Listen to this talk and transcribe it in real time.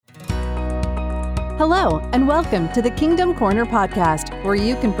Hello, and welcome to the Kingdom Corner podcast, where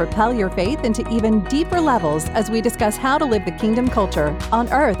you can propel your faith into even deeper levels as we discuss how to live the kingdom culture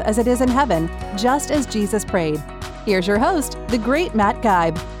on earth as it is in heaven, just as Jesus prayed. Here's your host, the great Matt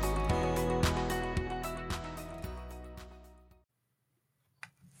Geib.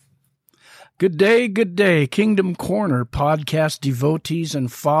 Good day, Kingdom Corner podcast devotees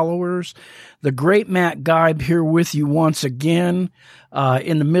and followers. The great Matt Geib here with you once again,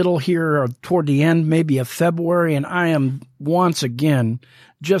 in the middle here, or toward the end maybe of February, and I am once again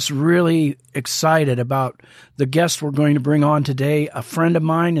just really excited about the guest we're going to bring on today, a friend of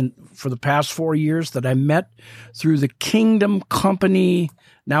mine and for the past 4 years that I met through the Kingdom Company,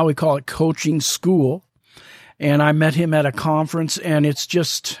 now we call it Coaching School, and I met him at a conference, and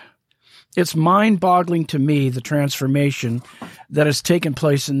it's mind-boggling to me, the transformation that has taken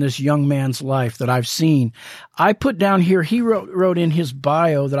place in this young man's life that I've seen. I put down here, he wrote in his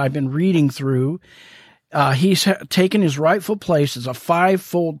bio that I've been reading through, he's taken his rightful place as a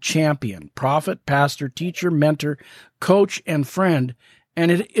fivefold champion: prophet, pastor, teacher, mentor, coach, and friend.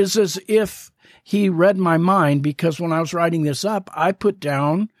 And it is as if he read my mind, because when I was writing this up, I put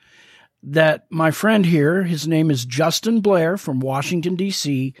down that my friend here, his name is Justin Blair from Washington,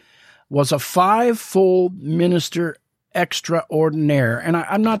 D.C., was a fivefold minister extraordinaire. And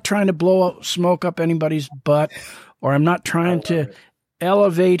I'm not trying to blow smoke up anybody's butt, or I'm not trying to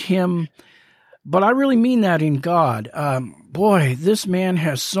elevate him, but I really mean that in God. Boy, this man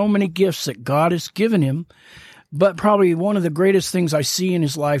has so many gifts that God has given him, but probably one of the greatest things I see in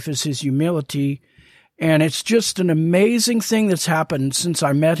his life is his humility. And it's just an amazing thing that's happened since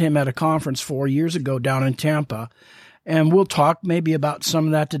I met him at a conference 4 years ago down in Tampa. And we'll talk maybe about some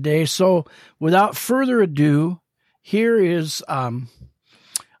of that today. So without further ado, here is, I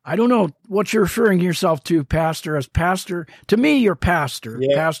don't know what you're referring yourself to, Pastor, as Pastor. To me, you're Pastor,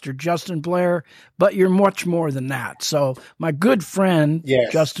 yeah. Pastor Justin Blair, but you're much more than that. So my good friend,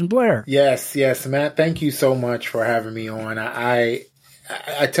 yes. Justin Blair. Yes, Matt, thank you so much for having me on. I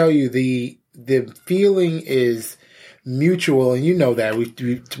tell you, the feeling is mutual, and you know that.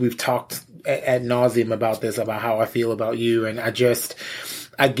 We've talked ad nauseum about this, about how I feel about you. And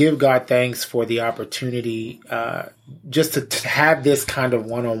I give God thanks for the opportunity, just to have this kind of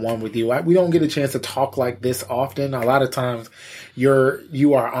one-on-one with you. We don't get a chance to talk like this often. A lot of times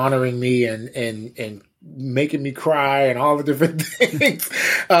you are honoring me and making me cry and all the different things.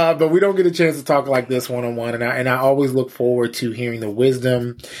 But we don't get a chance to talk like this one-on-one. And I always look forward to hearing the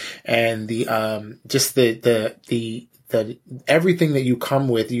wisdom and the everything that you come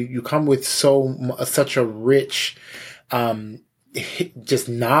with. You come with such a rich, just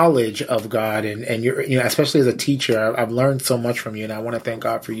knowledge of God, and you're, especially as a teacher, I've learned so much from you, and I want to thank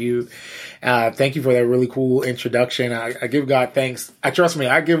God for you. Thank you for that really cool introduction. I give God thanks. Trust me,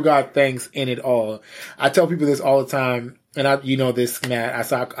 I give God thanks in it all. I tell people this all the time, and you know this,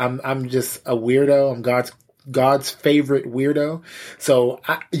 Matt. I'm just a weirdo. I'm God's favorite weirdo. So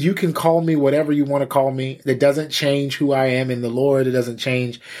you can call me whatever you want to call me. That doesn't change who I am in the Lord. It doesn't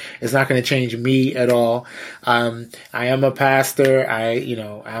change. It's not going to change me at all. I am a pastor.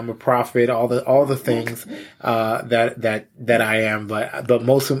 I'm a prophet, all the things, that I am. But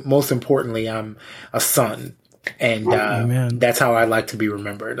most importantly, I'm a son. And, that's how I like to be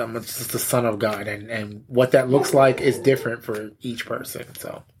remembered. I'm just the son of God, and what that looks like is different for each person.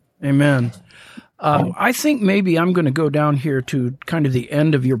 So. Amen. I think maybe I'm going to go down here to kind of the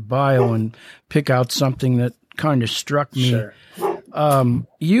end of your bio and pick out something that kind of struck me. Sure.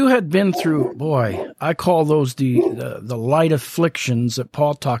 You had been through, I call those the light afflictions that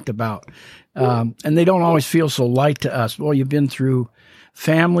Paul talked about. And they don't always feel so light to us. Well, you've been through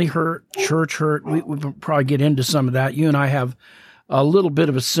family hurt, church hurt. We'll probably get into some of that. You and I have a little bit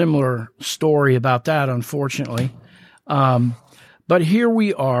of a similar story about that, unfortunately. But here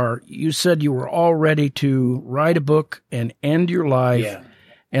we are. You said you were all ready to write a book and end your life. Yeah.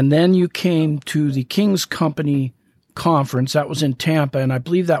 And then you came to the King's Company conference. That was in Tampa, and I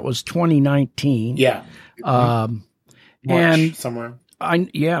believe that was 2019. Yeah. March, and somewhere.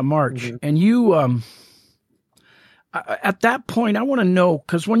 March. Mm-hmm. And you, at that point, I want to know,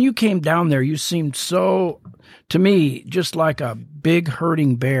 because when you came down there, you seemed so, to me, just like a big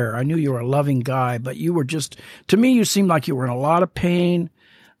hurting bear. I knew you were a loving guy, but you were to me, you seemed like you were in a lot of pain.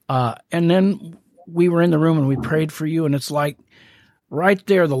 And then we were in the room and we prayed for you, and it's like right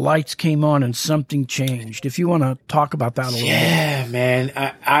there, the lights came on and something changed. If you want to talk about that a little bit. Yeah, man.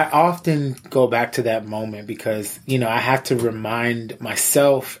 I often go back to that moment because, I have to remind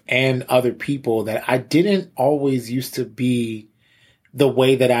myself and other people that I didn't always used to be the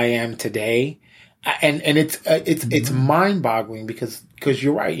way that I am today. And it's mind boggling because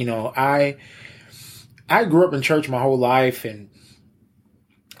you're right. I grew up in church my whole life, and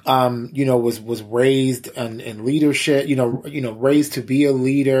was raised in leadership, raised to be a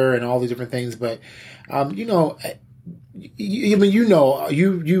leader and all these different things. But,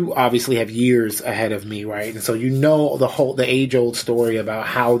 you obviously have years ahead of me, right? And so the age old story about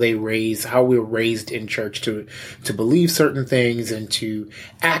how we were raised in church to believe certain things and to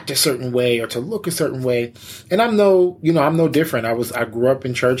act a certain way or to look a certain way. And I'm no different. I grew up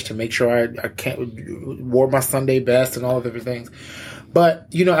in church to make sure I wore my Sunday best and all of the different things. But,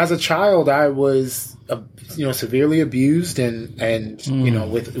 as a child, I was, severely abused and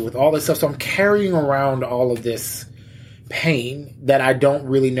with all this stuff. So I'm carrying around all of this pain that I don't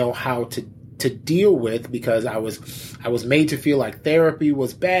really know how to deal with, because I was made to feel like therapy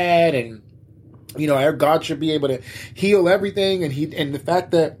was bad, and God should be able to heal everything, and the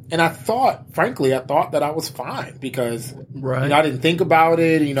fact that, and I thought that I was fine because I didn't think about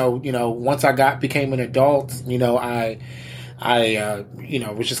it. Once I became an adult, I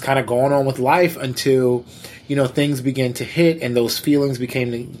was just kind of going on with life until, things began to hit, and those feelings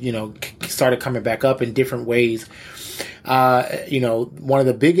started coming back up in different ways. One of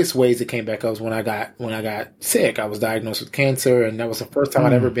the biggest ways it came back up was when I got sick. I was diagnosed with cancer, and that was the first time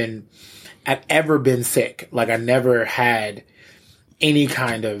I'd ever been sick. Like, I never had any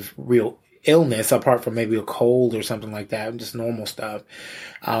kind of real illness apart from maybe a cold or something like that, just normal stuff.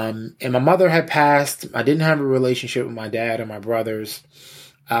 And my mother had passed. I didn't have a relationship with my dad or my brothers.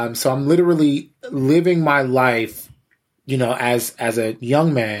 So I'm literally living my life, as a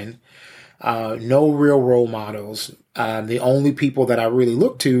young man, no real role models. The only people that I really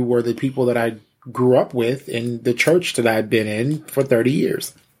looked to were the people that I grew up with in the church that I'd been in for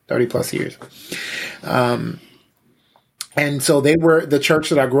 30 plus years. And so they were the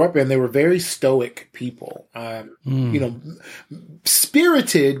church that I grew up in. They were very stoic people,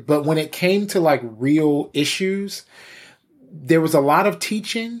 spirited. But when it came to like real issues, there was a lot of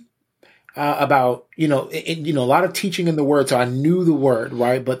teaching about, a lot of teaching in the word. So I knew the word,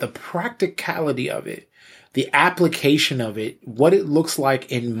 right? But the practicality of it, the application of it, what it looks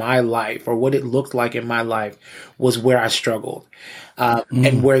like in my life, or what it looked like in my life, was where I struggled,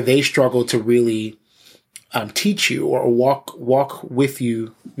 and where they struggled to really teach you or walk with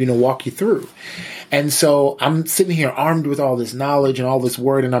you, walk you through. And so I'm sitting here armed with all this knowledge and all this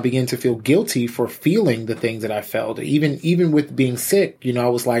word, and I begin to feel guilty for feeling the things that I felt. Even with being sick, I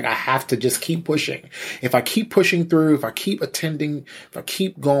was like, I have to just keep pushing. If I keep pushing through, if I keep attending, if I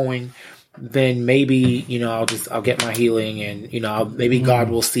keep going, then maybe, I'll get my healing, and, maybe God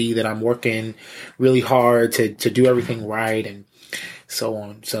will see that I'm working really hard to do everything right, and so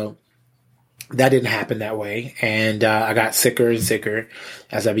on. So that didn't happen that way. And I got sicker and sicker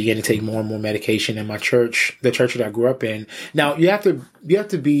as I began to take more and more medication in my church, the church that I grew up in. Now you have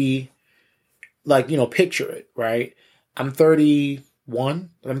to be like, picture it, right? I'm 31.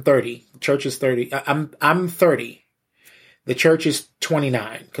 I'm 30. The church is 30. I'm 30. The church is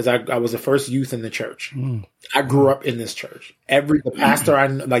 29 because I was the first youth in the church. I grew up in this church. The pastor,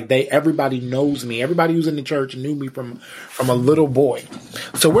 everybody knows me. Everybody who's in the church knew me from a little boy.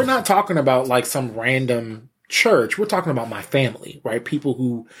 So we're not talking about like some random church. We're talking about my family, right? People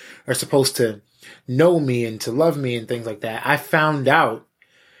who are supposed to know me and to love me and things like that. I found out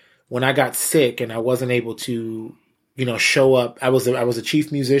when I got sick and I wasn't able to, show up. I was a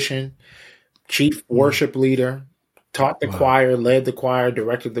chief musician, chief worship leader. Taught the choir, led the choir,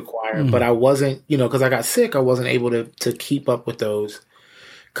 directed the choir, but I wasn't, because I got sick, I wasn't able to keep up with those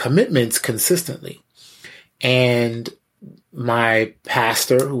commitments consistently. And my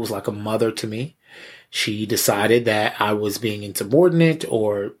pastor, who was like a mother to me, she decided that I was being insubordinate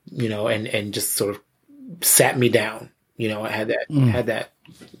or, and just sort of sat me down. I had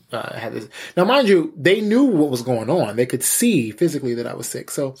this. Now, mind you, they knew what was going on. They could see physically that I was sick.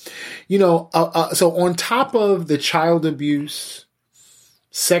 So, so on top of the child abuse,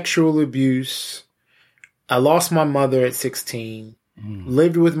 sexual abuse, I lost my mother at 16,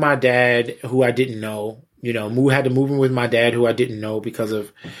 lived with my dad, who I didn't know, had to move in with my dad, who I didn't know because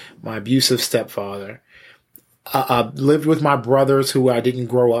of my abusive stepfather. Lived with my brothers, who I didn't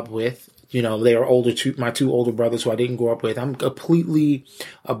grow up with. They are older, my two older brothers who I didn't grow up with. I'm completely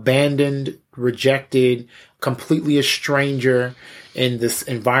abandoned, rejected, completely a stranger in this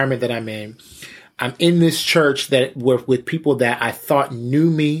environment that I'm in. I'm in this church that with people that I thought knew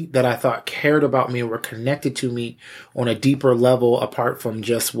me, that I thought cared about me and were connected to me on a deeper level apart from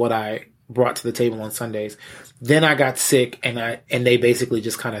just what I brought to the table on Sundays. Then I got sick and they basically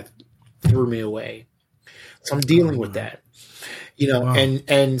just kind of threw me away. So I'm dealing with that. Wow.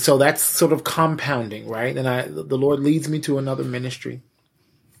 And so that's sort of compounding, right? And the Lord leads me to another ministry.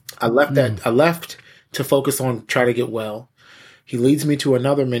 I left to focus on try to get well. He leads me to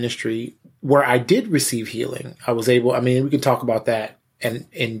another ministry where I did receive healing. I was able, we can talk about that and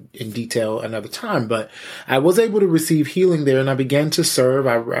in detail another time, but I was able to receive healing there, and I began to serve.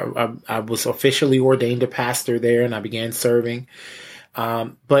 I was officially ordained a pastor there, and I began serving.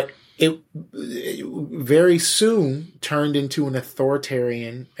 But it very soon turned into an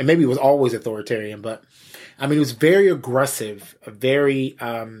authoritarian, and maybe it was always authoritarian, but it was very aggressive, very,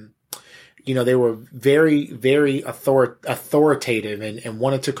 they were very, very authoritative and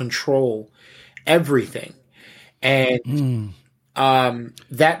wanted to control everything. And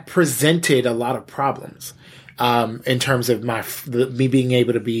that presented a lot of problems in terms of me being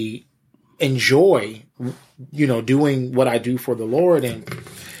able to enjoy, doing what I do for the Lord and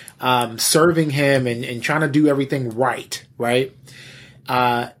serving Him and trying to do everything right.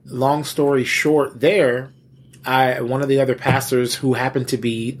 Long story short, one of the other pastors who happened to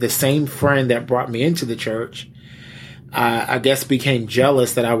be the same friend that brought me into the church, I guess became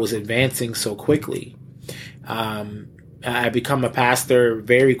jealous that I was advancing so quickly. I become a pastor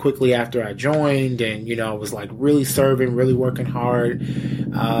very quickly after I joined, and, I was like really serving, really working hard.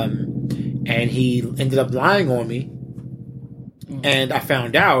 And he ended up lying on me, and I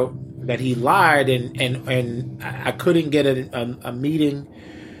found out that he lied, and I couldn't get a meeting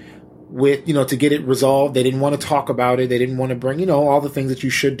with, to get it resolved. They didn't want to talk about it. They didn't want to bring, all the things that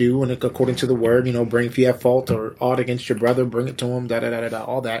you should do. And according to the word, bring if you have fault or aught against your brother, bring it to him,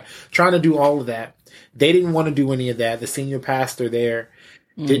 all that. Trying to do all of that. They didn't want to do any of that. The senior pastor there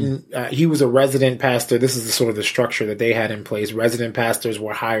didn't, he was a resident pastor. This is the sort of the structure that they had in place. Resident pastors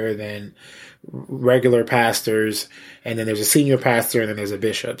were higher than regular pastors. And then there's a senior pastor, and then there's a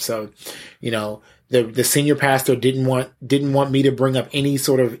bishop. So, the senior pastor didn't want me to bring up any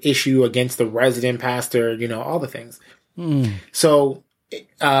sort of issue against the resident pastor, all the things. So,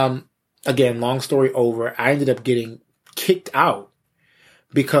 again, long story over, I ended up getting kicked out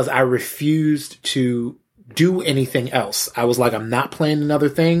because I refused to do anything else. I was like, I'm not playing another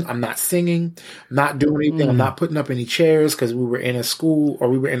thing. I'm not singing, I'm not doing anything. I'm not putting up any chairs, because we were in a school, or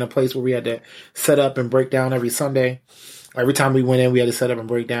we were in a place where we had to set up and break down every Sunday. Every time we went in, we had to set up and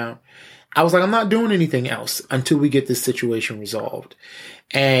break down. I was like, I'm not doing anything else until we get this situation resolved.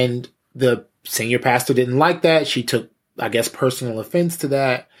 And the senior pastor didn't like that. She took, I guess, personal offense to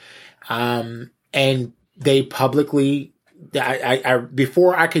that. And they publicly, I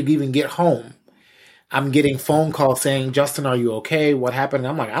before I could even get home, I'm getting phone calls saying, Justin, are you okay? What happened?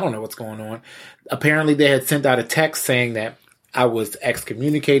 And I'm like, I don't know what's going on. Apparently they had sent out a text saying that I was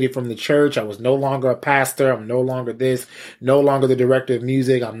excommunicated from the church. I was no longer a pastor. I'm no longer this, no longer the director of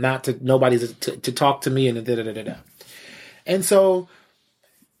music. I'm not nobody's to talk to me, and da-da-da-da-da. And so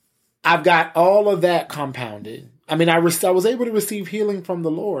I've got all of that compounded. I was able to receive healing from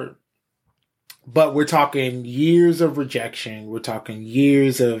the Lord, but we're talking years of rejection. We're talking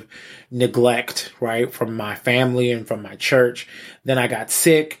years of neglect, right? From my family and from my church. Then I got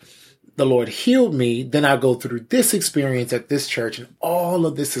sick. The Lord healed me. Then I go through this experience at this church, and all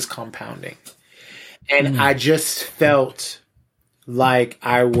of this is compounding. And I just felt like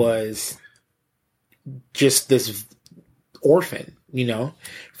I was just this orphan,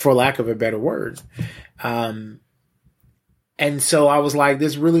 for lack of a better word. And so I was like,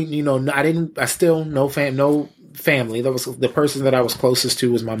 this really, no family. That was the person that I was closest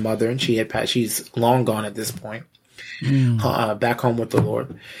to was my mother, and she's long gone at this point, back home with the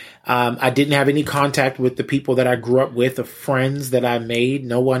Lord. I didn't have any contact with the people that I grew up with, the friends that I made.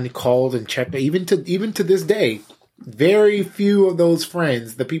 No one called and checked. Even to this day, very few of those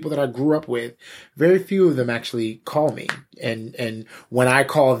friends, the people that I grew up with, very few of them actually call me. And when I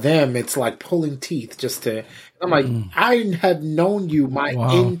call them, it's like pulling teeth I'm like, I have known you my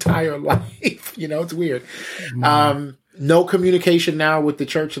entire life. It's weird. No communication now with the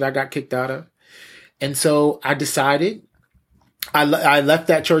church that I got kicked out of. And so I decided, I left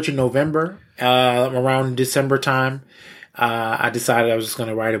that church in November, around December time. I decided I was just going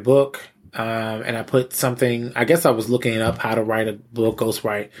to write a book. And I put something, I guess I was looking up how to write a book,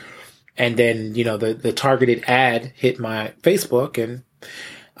 ghostwrite. And then, the targeted ad hit my Facebook, and,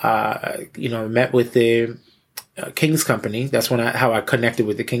 met with the King's Company. That's how I connected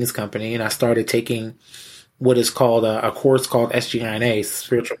with the King's Company. And I started taking what is called a course called SGINA,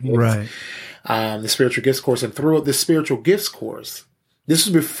 Spiritual Gifts. Right. The Spiritual Gifts course. And through the Spiritual Gifts course, this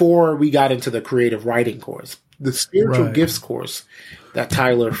was before we got into the creative writing course. The Spiritual Gifts course that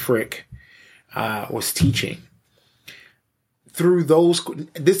Tyler Frick was teaching. Through those,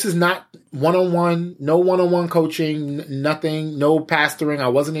 this is not one-on-one, no one-on-one coaching, nothing, no pastoring. I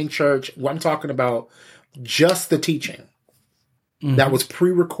wasn't in church. I'm talking about just the teaching that was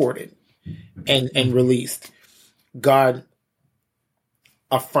pre-recorded. and released. God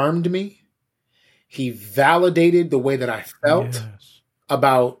affirmed me. He validated the way that I felt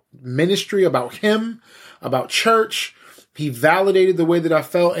about ministry, about him, about church. He validated the way that I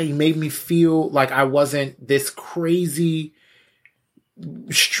felt, and he made me feel like I wasn't this crazy,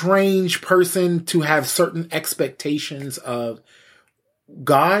 strange person to have certain expectations of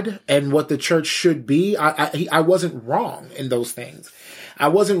God and what the church should be. I wasn't wrong in those things. I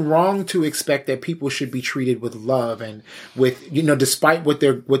wasn't wrong to expect that people should be treated with love and with, despite what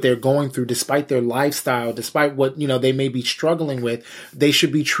they're going through, despite their lifestyle, despite what, they may be struggling with, they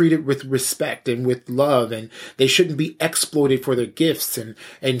should be treated with respect and with love, and they shouldn't be exploited for their gifts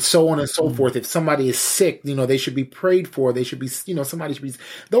and so on and so forth. If somebody is sick, they should be prayed for. They should be, somebody should be,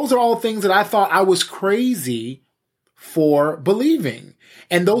 those are all things that I thought I was crazy for believing.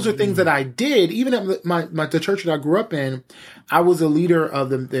 And those are things that I did. Even at the church that I grew up in, I was a leader of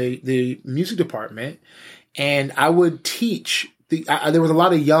the music department, and I would teach. There was a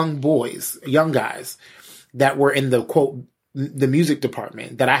lot of young guys that were in the quote, the music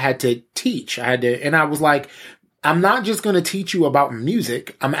department that I had to teach. And I was like, I'm not just going to teach you about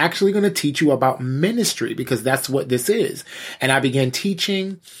music. I'm actually going to teach you about ministry, because that's what this is. And I began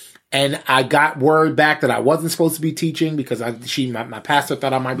teaching. And I got word back that I wasn't supposed to be teaching because my pastor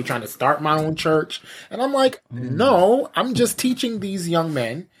thought I might be trying to start my own church. And I'm like, no, I'm just teaching these young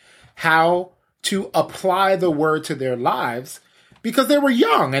men how to apply the word to their lives, because they were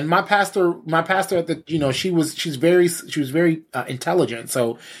young. And my pastor at the, she was very intelligent.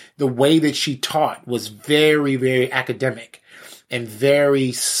 So the way that she taught was very, very academic and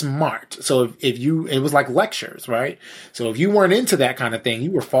very smart. So it was like lectures, right? So if you weren't into that kind of thing,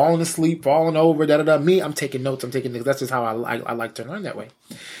 you were falling asleep, falling over, Me, I'm taking notes. I'm taking things. That's just how I like to learn that way.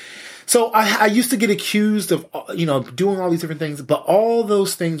 So I used to get accused of, doing all these different things, but all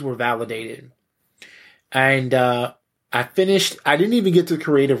those things were validated. And, I didn't even get to the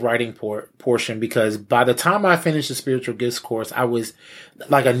creative writing portion, because by the time I finished the spiritual gifts course, I was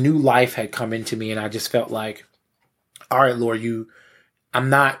like, a new life had come into me, and I just felt like, all right, Lord, I'm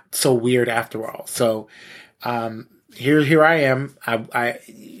not so weird after all. So, here I am. I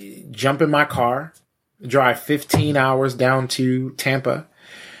jump in my car, drive 15 hours down to Tampa,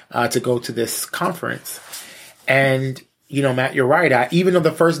 to go to this conference. And, Matt, you're right. Even on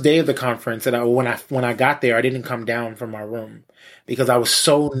the first day of the conference, when I got there, I didn't come down from my room because I was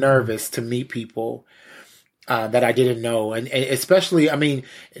so nervous to meet people that I didn't know. And especially, I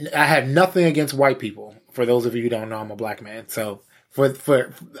have nothing against white people. For those of you who don't know, I'm a black man. So I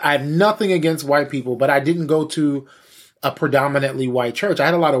have nothing against white people, but I didn't go to a predominantly white church. I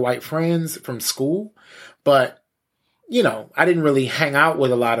had a lot of white friends from school, but, I didn't really hang out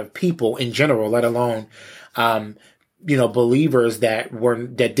with a lot of people in general, let alone, believers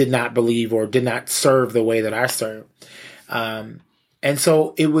that did not believe or did not serve the way that I serve. And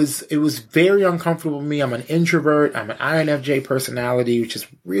so it was very uncomfortable for me. I'm an introvert. I'm an INFJ personality, which is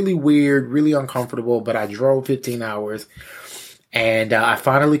really weird, really uncomfortable. But I drove 15 hours, and I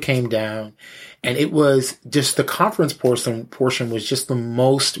finally came down, and it was just the conference portion was just the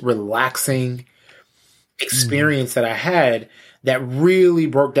most relaxing experience that I had, that really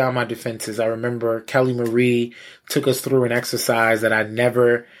broke down my defenses. I remember Kelly Marie took us through an exercise that I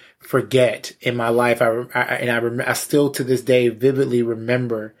never forget in my life. I still to this day vividly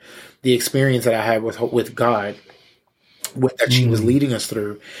remember the experience that I had with God, that she was leading us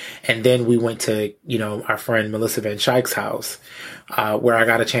through. And then we went to, our friend Melissa Van Schaik's house, where I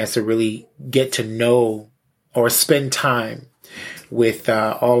got a chance to really get to know or spend time with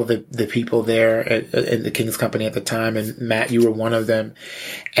all of the people there at the King's Company at the time. And Matt, you were one of them.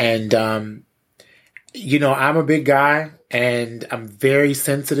 And, I'm a big guy, and I'm very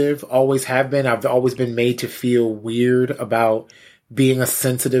sensitive, always have been. I've always been made to feel weird about being a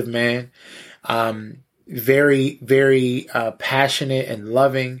sensitive man. Very, very passionate and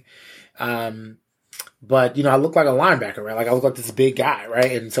loving. But, I look like a linebacker, right? Like I look like this big guy,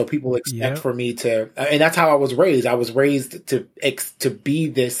 right? And so people expect for me to, and that's how I was raised. I was raised to be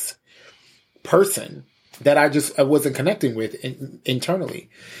this person that I wasn't connecting with internally.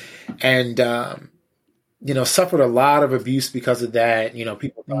 And, suffered a lot of abuse because of that.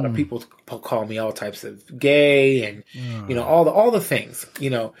 People call me all types of gay and, all the things,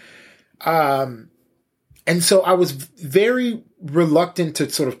 and so I was very reluctant to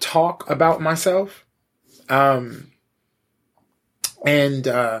sort of talk about myself. Because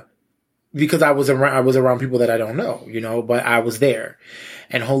I was around people that I don't know, but I was there,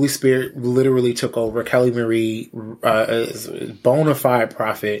 and Holy Spirit literally took over. Kelly Marie, is a bona fide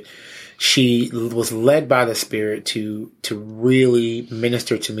prophet. she was led by the Spirit to really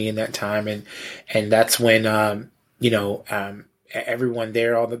minister to me in that time. And that's when, everyone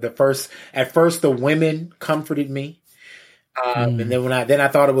there, at first the women comforted me. And then I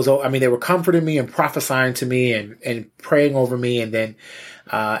thought it was, they were comforting me and prophesying to me and praying over me. And then,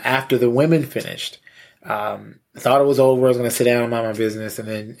 after the women finished, I thought it was over. I was going to sit down and mind my business.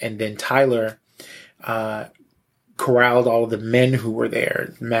 And then Tyler, corralled all of the men who were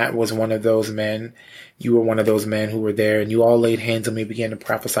there. Matt was one of those men. You were one of those men who were there, and you all laid hands on me, began to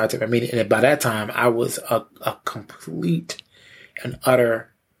prophesy to me. And by that time I was a complete and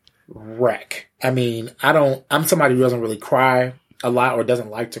utter wreck. I'm somebody who doesn't really cry a lot, or doesn't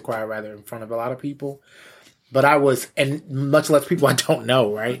like to cry rather, in front of a lot of people. But I was, and much less people I don't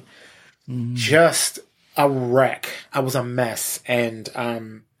know, right? Just a wreck. I was a mess. And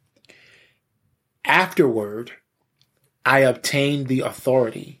afterward, I obtained the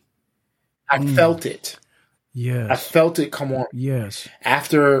authority. I felt it. Yes. I felt it come on. Yes.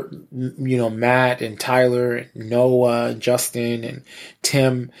 After, Matt and Tyler, and Noah, and Justin, and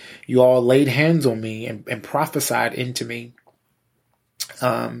Tim, you all laid hands on me and prophesied into me,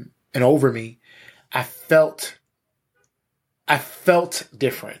 and over me. I felt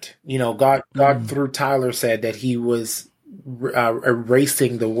different. God through Tyler said that he was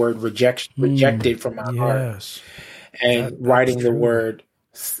erasing the word rejected from my heart, and writing the word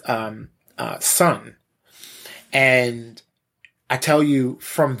son. And I tell you,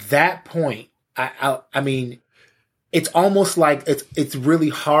 from that point, it's almost like it's really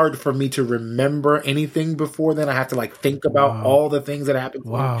hard for me to remember anything before then. I have to think about all the things that happened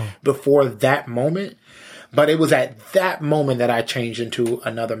before that moment. But it was at that moment that I changed into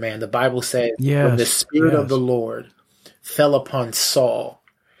another man. The Bible says, when the Spirit of the Lord fell upon Saul,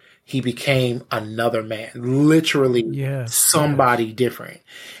 he became another man, literally somebody different.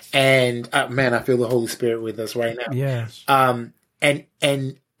 And man, I feel the Holy Spirit with us right now. Yes. And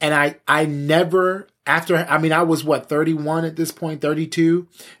I never, I was 31 at this point, 32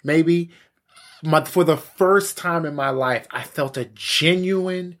 maybe. For the first time in my life, I felt a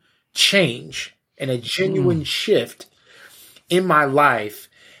genuine change and a genuine shift in my life.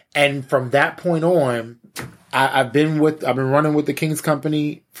 And from that point on, I've been running with the King's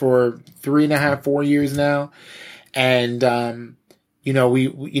Company for 3.5, 4 years now. And,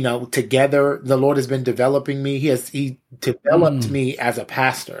 we together, the Lord has been developing me. He developed me as a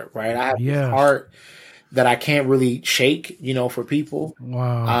pastor, right? I have this heart that I can't really shake, for people.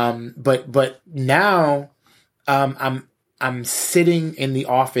 Wow. But now, I'm sitting in the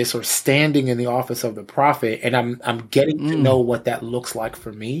office, or standing in the office of the prophet, and I'm getting to know what that looks like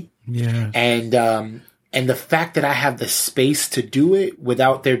for me. Yeah. And the fact that I have the space to do it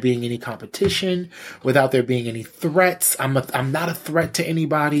without there being any competition, without there being any threats. I'm not a threat to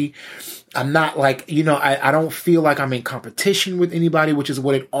anybody. I'm not I don't feel like I'm in competition with anybody, which is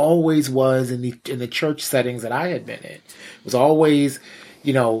what it always was in the church settings that I had been in. It was always,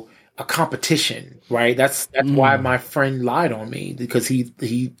 a competition, right? That's why my friend lied on me, because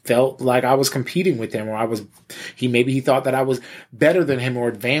he felt like I was competing with him, or he thought that I was better than him or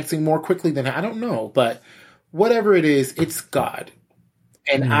advancing more quickly than him. I don't know, but whatever it is, it's God.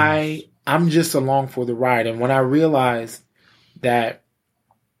 And I'm just along for the ride. And when I realized that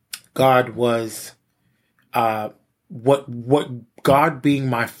God was, what God being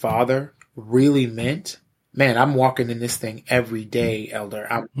my father really meant, man, I'm walking in this thing every day, Elder.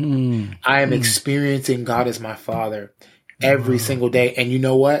 I am experiencing God as my father every single day. And you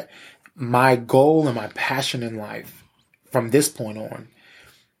know what? My goal and my passion in life from this point on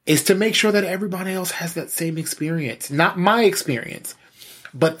is to make sure that everybody else has that same experience. Not my experience,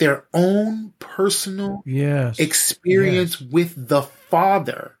 but their own personal experience with the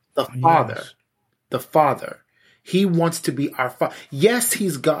Father. The Father. The Father. He wants to be our Father. Yes,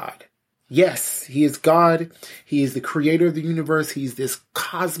 He's God. Yes, He is God. He is the creator of the universe. He's this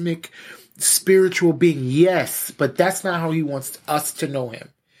cosmic, spiritual being. Yes, but that's not how He wants us to know Him.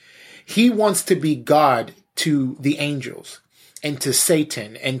 He wants to be God to the angels and to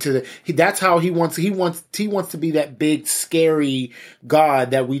Satan and that's how He wants to be that big, scary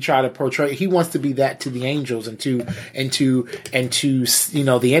God that we try to portray. He wants to be that to the angels and to the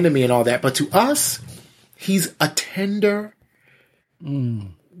enemy and all that. But to us, He's a tender,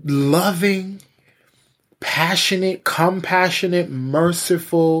 loving, passionate, compassionate,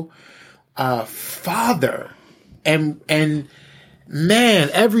 merciful Father. And man,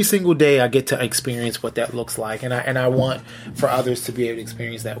 every single day I get to experience what that looks like, and I want for others to be able to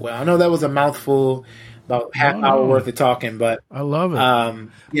experience that well. I know that was a mouthful, about half hour worth of talking, but I love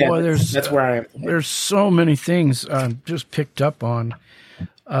it. Boy, that's where I am. There's so many things just picked up on.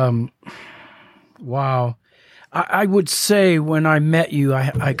 Wow. I would say when I met you,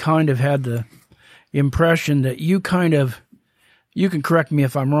 I kind of had the impression that you can correct me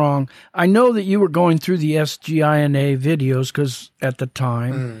if I'm wrong. I know that you were going through the SGINA videos because at the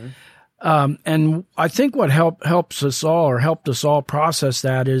time, and I think what helped us all process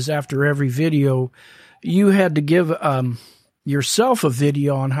that is after every video, you had to give yourself a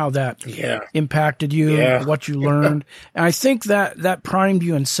video on how that impacted you, what you learned. And I think that primed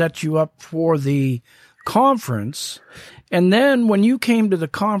you and set you up for the conference. And then when you came to the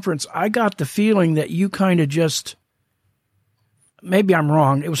conference, I got the feeling that you kind of just, maybe I'm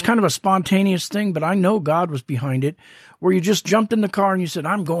wrong, it was kind of a spontaneous thing, but I know God was behind it, where you just jumped in the car and you said,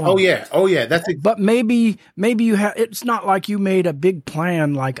 I'm going. Oh yeah. That's it. But maybe you it's not like you made a big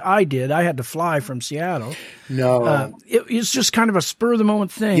plan like I did. I had to fly from Seattle. No. It's just kind of a spur of the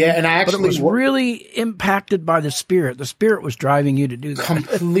moment thing. Yeah, and but it was really impacted by the Spirit. The Spirit was driving you to do that.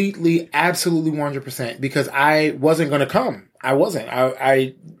 Completely, absolutely 100%, because I wasn't going to come. I wasn't.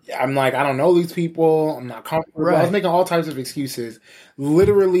 I'm like, I don't know these people. I'm not comfortable. Right. I was making all types of excuses.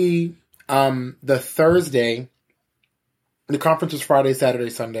 Literally, the Thursday, the conference was Friday, Saturday,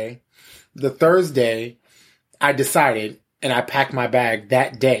 Sunday. The Thursday, I decided, and I packed my bag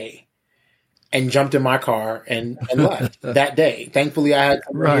that day and jumped in my car and left that day. Thankfully, I had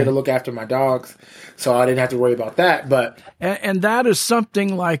someone here to look after my dogs, so I didn't have to worry about that. But and that is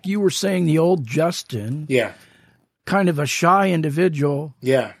something like you were saying, the old Justin. Yeah. Kind of a shy individual.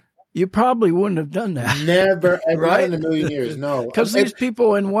 Yeah. You probably wouldn't have done that. Never, ever in a million years. No. Because these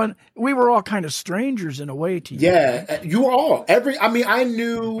people we were all kind of strangers in a way to you. Yeah. You were all. I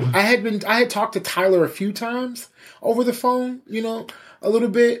knew, I had talked to Tyler a few times over the phone, a little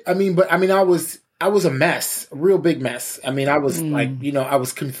bit. I was a mess, a real big mess. I was I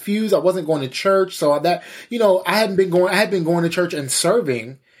was confused. I wasn't going to church. So that, I had been going to church and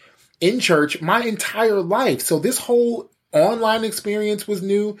serving in church my entire life. So this whole online experience was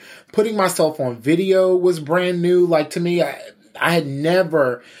new. Putting myself on video was brand new. Like, to me, I had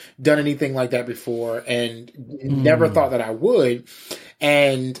never done anything like that before and never thought that I would.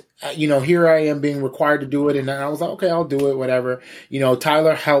 And, here I am being required to do it. And I was like, okay, I'll do it, whatever.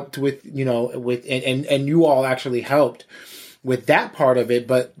 Tyler helped with, and you all actually helped with that part of it,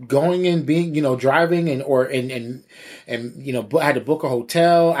 but going and being, driving and I had to book a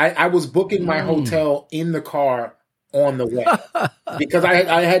hotel. I was booking my hotel in the car on the way because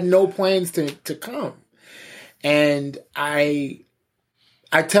I had no plans to come. And I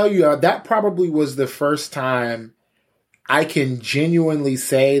tell you, that probably was the first time I can genuinely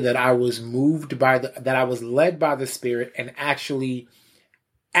say that I was moved that I was led by the Spirit and actually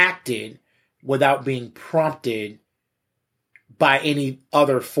acted without being prompted by any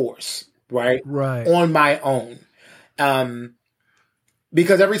other force, right? On my own.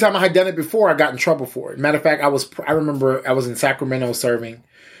 Because every time I had done it before, I got in trouble for it. Matter of fact, I remember I was in Sacramento serving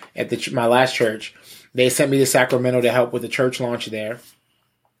at my last church. They sent me to Sacramento to help with the church launch there.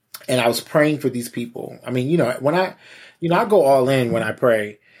 And I was praying for these people. When I go all in when I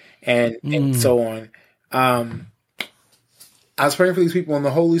pray and so on. I was praying for these people and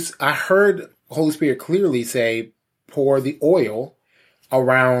I heard Holy Spirit clearly say, pour the oil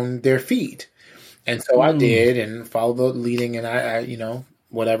around their feet. And so I did and followed the leading, and I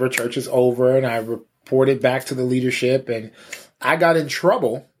whatever, church is over, and I reported back to the leadership, and I got in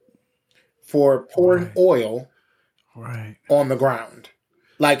trouble for pouring oil on the ground.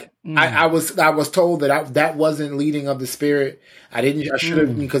 Like I was told that that wasn't leading of the Spirit. I should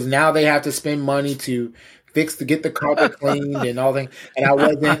have, because now they have to spend money to get the carpet cleaned and all that. And I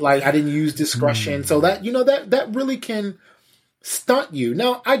wasn't I didn't use discretion. So that, that really can stunt you.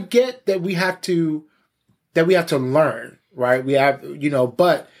 Now I get that we have to learn, right? We have,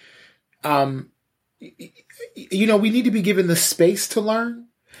 but, we need to be given the space to learn,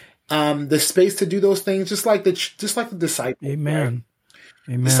 the space to do those things, just like the disciples. Amen. Right?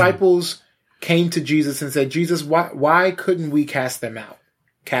 Amen. Disciples came to Jesus and said, Jesus, why couldn't we cast them out?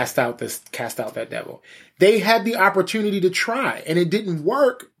 Cast out that devil. They had the opportunity to try, and it didn't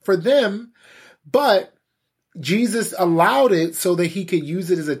work for them, but Jesus allowed it so that he could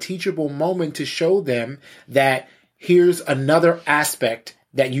use it as a teachable moment to show them that here's another aspect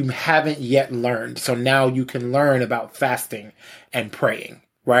that you haven't yet learned. So now you can learn about fasting and praying,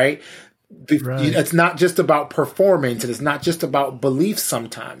 right? It's not just about performance, and it's not just about beliefs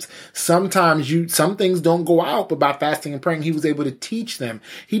sometimes. Sometimes some things don't go out about fasting and praying. He was able to teach them.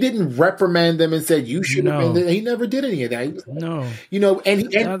 He didn't reprimand them and said, you should have been there. He never did any of that. He was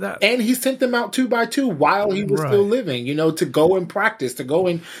and he sent them out 2 by 2 while he was still living, to go and practice, to go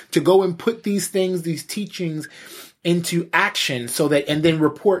and put these things, these teachings into action so that, and then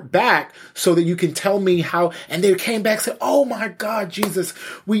report back so that you can tell me how. And they came back and said, oh my God, Jesus,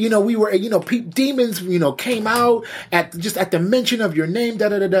 we were, demons, came out at the mention of your name, da,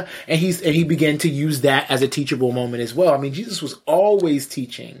 da, da, da. And he began to use that as a teachable moment as well. I mean, Jesus was always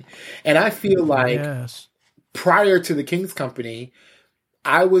teaching. And I feel like prior to the King's Company,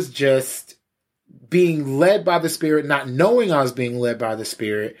 I was just being led by the Spirit, not knowing I was being led by the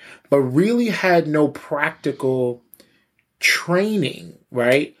Spirit, but really had no practical training,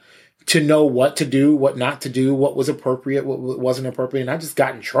 right? To know what to do, what not to do, what was appropriate, what wasn't appropriate. And I just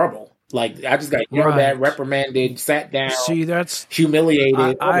got in trouble. Like, I just got yelled at, reprimanded, sat down. See, that's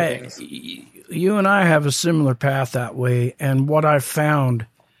humiliated. Things. You and I have a similar path that way. And what I've found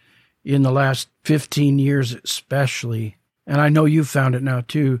in the last 15 years, especially, and I know you found it now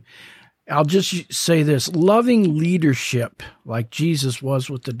too, I'll just say this: loving leadership, like Jesus was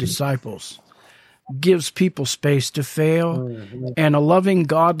with the disciples, gives people space to fail. Mm-hmm. And a loving,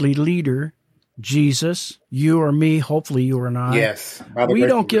 godly leader, Jesus, you or me, hopefully you and I, yes, we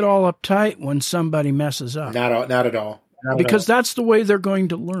don't get all uptight when somebody messes up. Not at all. Because that's the way they're going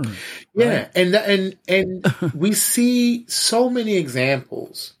to learn. Yeah, right? and we see so many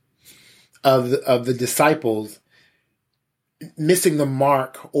examples of the disciples missing the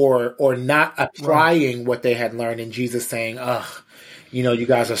mark or not applying what they had learned, and Jesus saying, you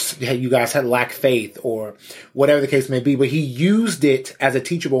guys had lack faith, or whatever the case may be. But he used it as a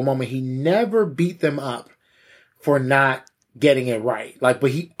teachable moment. He never beat them up for not getting it right.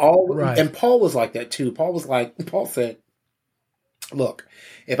 And Paul was like that too. Paul said, look,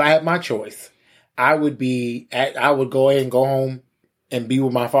 if I had my choice, I would go ahead and go home and be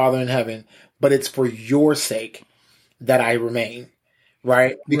with my Father in heaven, but it's for your sake that I remain,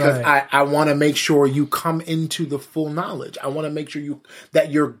 right? Because I want to make sure you come into the full knowledge. I want to make sure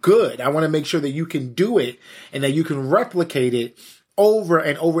that you're good. I want to make sure that you can do it and that you can replicate it over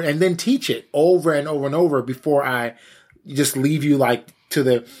and over, and then teach it over and over and over before I just leave you to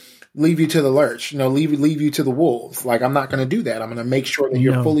the lurch, leave you to the wolves. Like, I'm not going to do that. I'm going to make sure that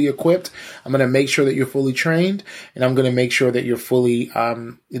you're fully equipped. I'm going to make sure that you're fully trained, and I'm going to make sure that you're fully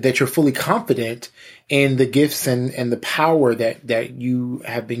confident in the gifts and the power that you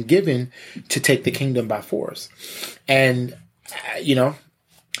have been given to take the kingdom by force. And,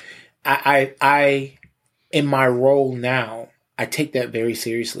 I in my role now, I take that very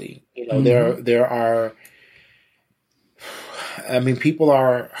seriously. There are, people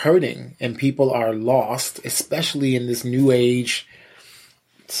are hurting and people are lost, especially in this new age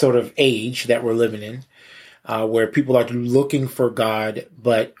sort of age that we're living in, where people are looking for God,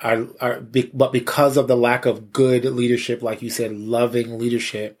 but because of the lack of good leadership, like you said, loving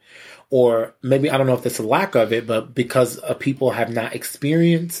leadership, or maybe, I don't know if that's a lack of it, but because people have not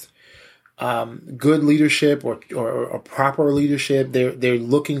experienced good leadership or proper leadership, they're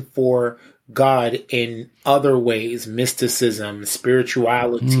looking for God in other ways, mysticism,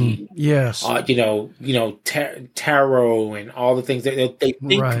 spirituality, tarot, and all the things that they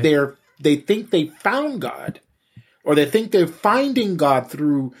think they think they found God, or they think they're finding God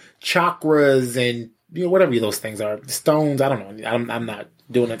through chakras and whatever those things are, stones. I don't know. I'm not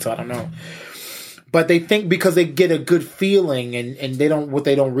doing it, so I don't know. But they think because they get a good feeling, and they don't. What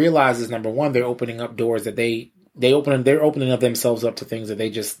they don't realize is, number one, they're opening up doors that they're opening up themselves up to things that they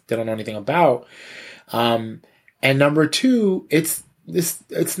don't know anything about. And number two, it's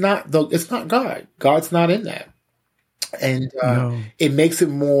not God. God's not in that. And it makes it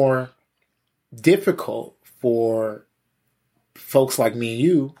more difficult for folks like me and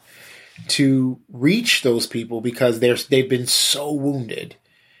you to reach those people because they've been so wounded.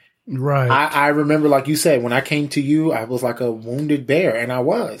 Right. I remember, like you said, when I came to you, I was like a wounded bear, and I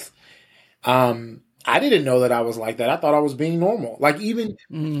was. I didn't know that I was like that. I thought I was being normal. I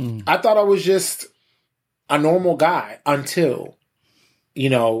thought I was just a normal guy until,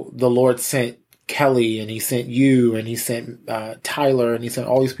 the Lord sent Kelly, and he sent you, and he sent Tyler, and he sent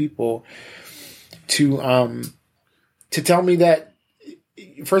all these people to tell me that,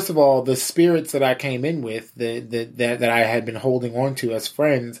 first of all, the spirits that I came in with, that I had been holding on to as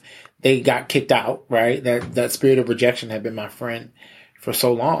friends, they got kicked out, right? That spirit of rejection had been my friend for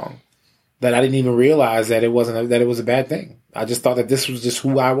so long that I didn't even realize that it was a bad thing. I just thought that this was just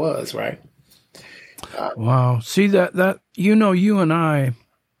who I was, right? Wow. See that you and I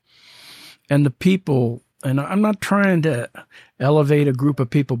and the people, and I'm not trying to elevate a group of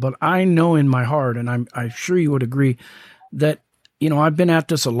people, but I know in my heart, and I'm sure you would agree, that I've been at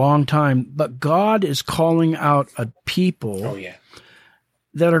this a long time, but God is calling out a people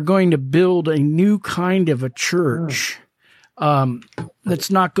that are going to build a new kind of a church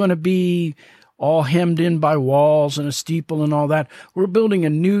that's not going to be all hemmed in by walls and a steeple and all that. We're building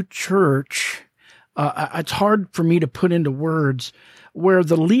a new church. It's hard for me to put into words, where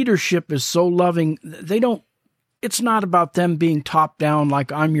the leadership is so loving. It's not about them being top down,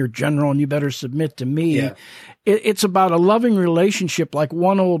 like I'm your general and you better submit to me. Yeah. It's about a loving relationship. Like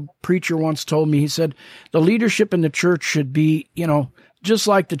one old preacher once told me, he said, the leadership in the church should be, just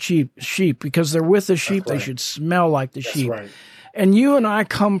like the sheep, because they're with the sheep. Right. They should smell like the sheep. Right. And you and I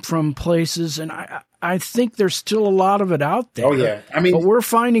come from places, and I think there's still a lot of it out there. Oh, yeah. But we're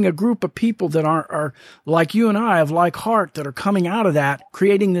finding a group of people that are like you and I, of like heart, that are coming out of that,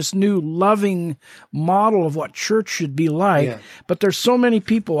 creating this new loving model of what church should be like. Yeah. But there's so many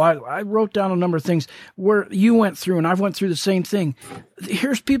people. I wrote down a number of things where you went through, and I've went through the same thing.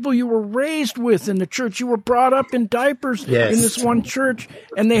 Here's people you were raised with in the church. You were brought up in diapers in this one church,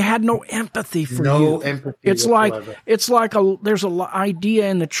 and they had no empathy for you. No empathy. It's like there's an idea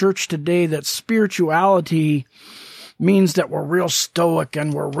in the church today that spirituality means that we're real stoic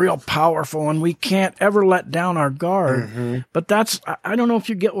and we're real powerful and we can't ever let down our guard. Mm-hmm. But I don't know if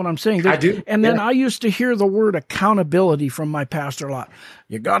you get what I'm saying. I do. And then I used to hear the word accountability from my pastor a lot.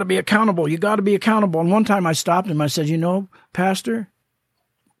 You got to be accountable. You got to be accountable. And one time I stopped him. I said, Pastor,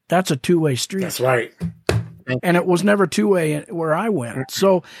 that's a two-way street. That's right. And it was never two-way where I went.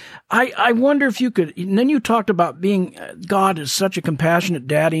 So I wonder if you could, and then you talked about being, God is such a compassionate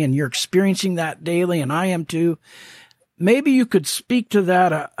daddy and you're experiencing that daily, and I am too. Maybe you could speak to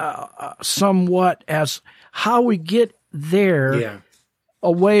that somewhat as how we get there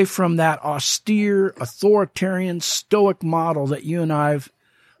away from that austere, authoritarian, stoic model that you and I've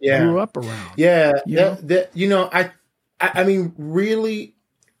grew up around. Yeah. I mean, really,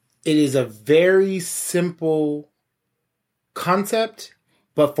 it is a very simple concept,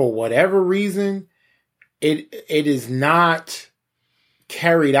 but for whatever reason, it is not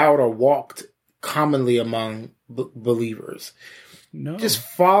carried out or walked commonly among believers. No. Just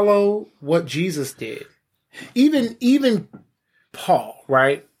follow what Jesus did. Even Paul,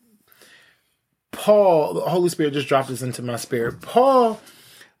 right? Paul, the Holy Spirit just dropped this into my spirit. Paul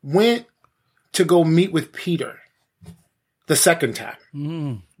went to go meet with Peter the second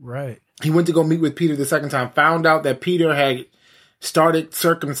time. Right. He went to go meet with Peter the second time, found out that Peter had started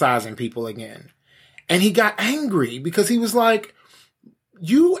circumcising people again. And he got angry because he was like,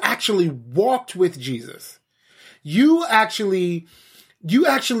 you actually walked with Jesus. You actually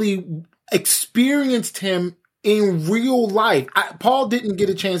experienced him in real life. Paul didn't get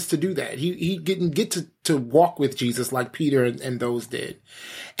a chance to do that. He didn't get to walk with Jesus like Peter and those did.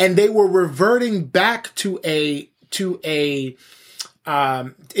 And they were reverting back to the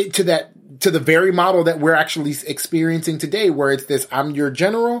very model that we're actually experiencing today, where it's this, I'm your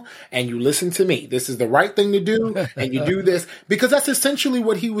general and you listen to me. This is the right thing to do. And you do this because that's essentially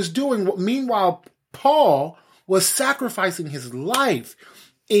what he was doing. Meanwhile, Paul was sacrificing his life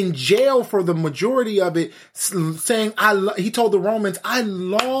in jail for the majority of it, saying, he told the Romans, I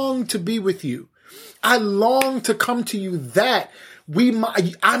long to be with you. I long to come to you that we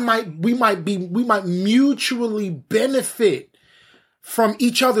might mutually benefit from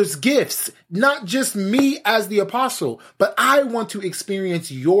each other's gifts, not just me as the apostle, but I want to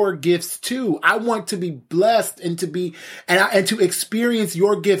experience your gifts too. I want to be blessed and to experience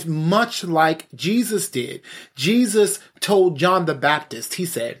your gift much like Jesus did. Jesus told John the Baptist, he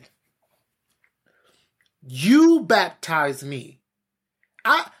said, you baptize me.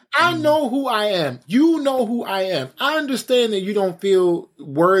 I know who I am. You know who I am. I understand that you don't feel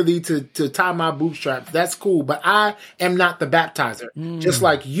worthy to tie my bootstraps. That's cool. But I am not the baptizer. Just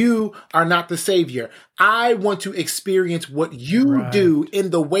like you are not the savior. I want to experience what you do in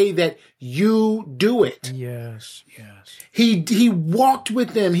the way that you do it. Yes. He walked with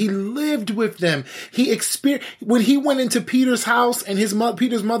them. He lived with them. When he went into Peter's house and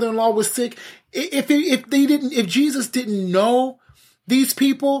Peter's mother-in-law was sick, if Jesus didn't know these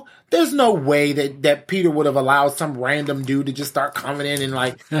people, there's no way that Peter would have allowed some random dude to just start coming in and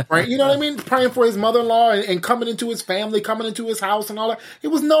right, you know what I mean? Praying for his mother-in-law and coming into his family, coming into his house and all that. It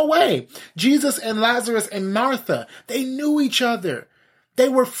was no way. Jesus and Lazarus and Martha, they knew each other. They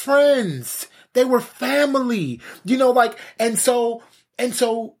were friends. They were family, and so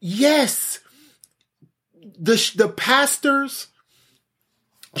yes, the pastors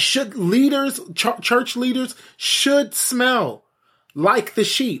church leaders should smell like the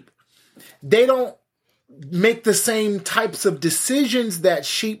sheep. They don't make the same types of decisions that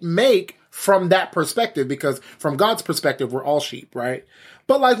sheep make, from that perspective, because from God's perspective, we're all sheep, right?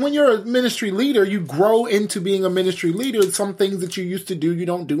 But like when you're a ministry leader, you grow into being a ministry leader. Some things that you used to do, you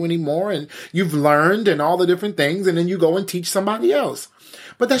don't do anymore, and you've learned and all the different things, and then you go and teach somebody else.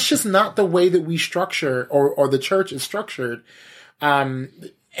 But that's just not the way that we structure or the church is structured.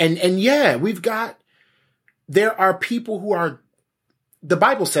 And yeah, there are people who are, the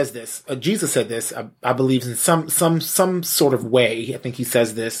Bible says this, Jesus said this, I believe in some sort of way. I think he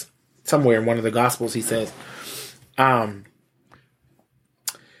says this somewhere in one of the Gospels. He says,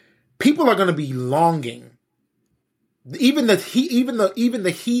 people are going to be longing. Even the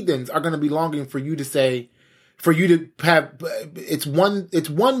heathens are going to be longing for you to have, it's one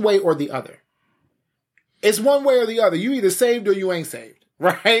way or the other. It's one way or the other. You either saved or you ain't saved,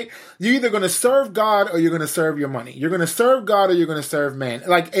 right? You're either going to serve God or you're going to serve your money. You're going to serve God or you're going to serve man.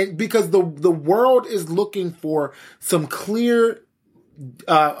 Because the world is looking for some clear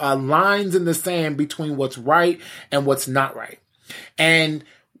lines in the sand between what's right and what's not right. And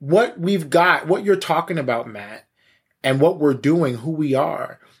what you're talking about, Matt, and what we're doing, who we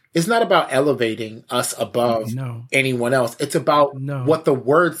are, it's not about elevating us above anyone else. It's about what the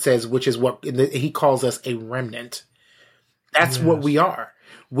word says, which is what he calls us a remnant. That's what we are.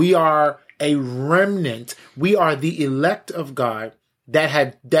 We are a remnant. We are the elect of God that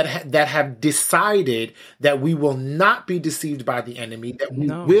have decided that we will not be deceived by the enemy, that we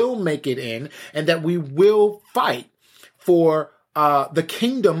will make it in, and that we will fight for the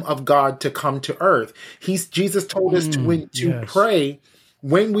kingdom of God to come to earth. Jesus told us to pray.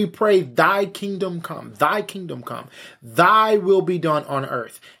 When we pray, thy kingdom come, thy will be done on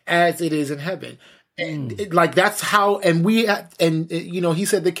earth as it is in heaven. And that's how, he said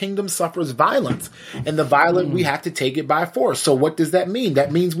the kingdom suffers violence, and the violent, we have to take it by force. So what does that mean?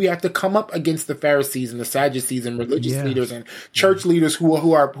 That means we have to come up against the Pharisees and the Sadducees and religious leaders and church leaders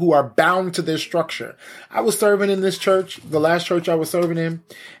who are bound to their structure. I was serving in this church, the last church I was serving in,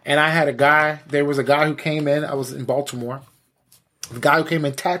 and there was a guy who came in, I was in Baltimore. The guy who came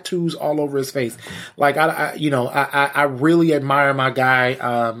in, tattoos all over his face. Like, I really admire my guy.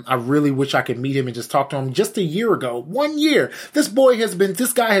 I really wish I could meet him and just talk to him. Just a year ago, 1 year, this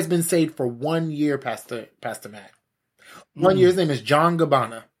guy has been saved for 1 year, Pastor Matt. 1 year. His name is John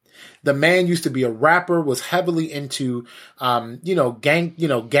Gabbana. The man used to be a rapper, was heavily into,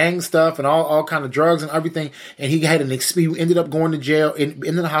 gang stuff and all kind of drugs and everything. And he had he ended up going to jail,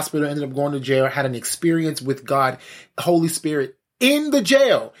 in the hospital, ended up going to jail, had an experience with God, Holy Spirit, in the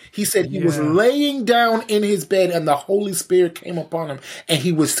jail. He said he was laying down in his bed and the Holy Spirit came upon him, and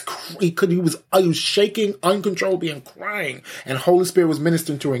he was shaking uncontrollably and crying, and Holy Spirit was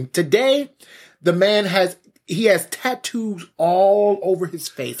ministering to him. Today, the man has tattoos all over his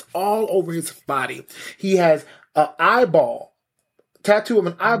face, all over his body. He has an tattoo of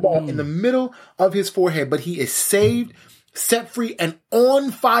an eyeball in the middle of his forehead, but he is saved, set free, and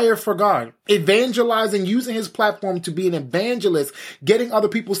on fire for God, evangelizing, using his platform to be an evangelist, getting other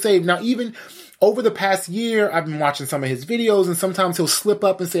people saved. Now, even over the past year, I've been watching some of his videos, and sometimes he'll slip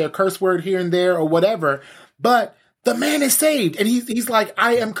up and say a curse word here and there or whatever, but the man is saved, and he's like,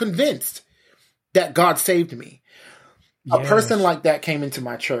 I am convinced that God saved me. A person like that came into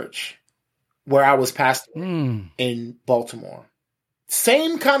my church where I was pastoring in Baltimore.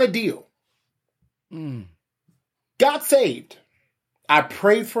 Same kind of deal. Got saved. I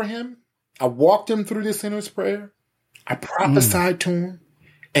prayed for him. I walked him through the sinner's prayer. I prophesied to him,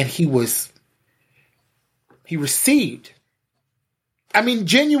 and he received. I mean,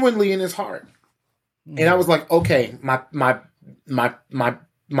 genuinely in his heart. And I was like, okay, my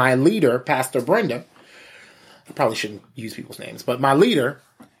leader, Pastor Brenda, I probably shouldn't use people's names, but my leader,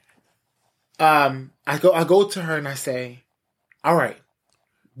 I go to her and I say, all right,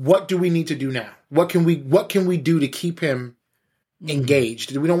 what do we need to do now? What can we do to keep him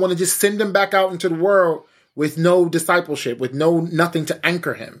engaged? We don't want to just send him back out into the world with no discipleship, with nothing to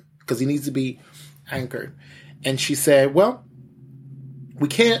anchor him, because he needs to be anchored. And she said, well, we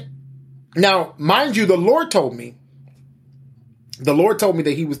can't. Now, mind you, the Lord told me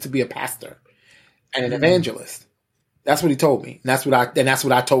that he was to be a pastor and an evangelist. That's what he told me. And that's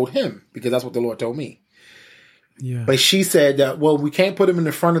what I told him, because that's what the Lord told me. Yeah. But she said that, well, we can't put him in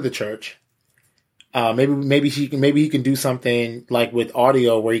the front of the church. Maybe he can do something like with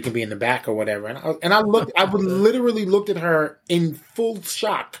audio where he can be in the back or whatever. And I literally looked at her in full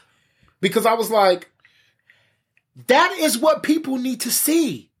shock, because I was like, that is what people need to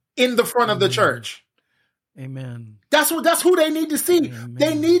see in the front of the church. Amen. That's who they need to see. Amen.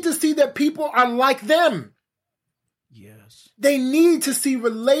 They need to see that people are like them. Yes. They need to see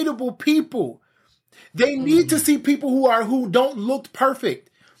relatable people. They need to see people who don't look perfect.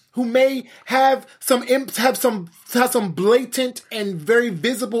 who may have some blatant and very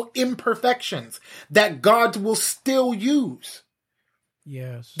visible imperfections that God will still use.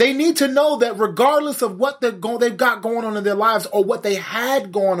 Yes. They need to know that regardless of what they've got going on in their lives or what they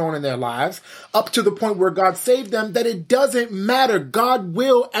had going on in their lives up to the point where God saved them, that it doesn't matter. God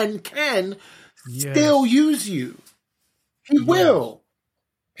will and can still use you. He will.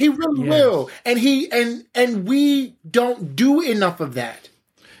 He really will. And we don't do enough of that.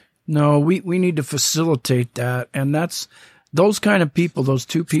 No, we need to facilitate that. And that's those kind of people, those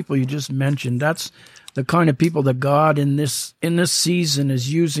two people you just mentioned, that's the kind of people that God in this season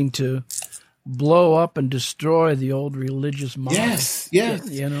is using to blow up and destroy the old religious mind. Yes.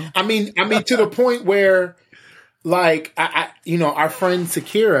 You know? I mean, to the point where, like, our friend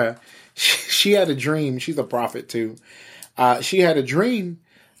Sakira, she had a dream. She's a prophet too. She had a dream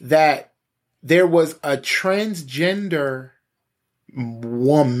that there was a transgender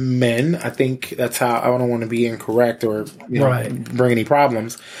woman. I think that's how, I don't want to be incorrect or bring any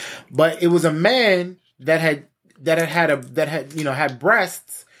problems, but it was a man that had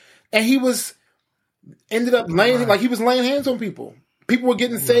breasts, and he was ended up laying he was laying hands on people. People were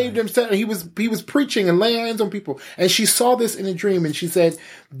getting saved and he was preaching and laying hands on people. And she saw this in a dream, and she said,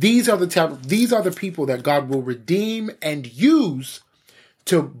 these are the people that God will redeem and use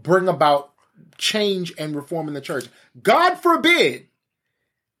to bring about change and reform in the church. God forbid,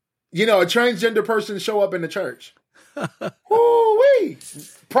 a transgender person show up in the church. Woo-wee!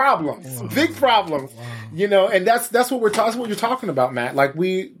 Problems. Wow. Big problems. Wow. And that's what you're talking about, Matt. Like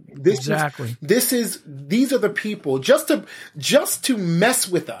these are the people just to mess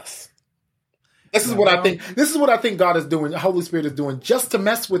with us. This is what I think. This is what I think God is doing. The Holy Spirit is doing just to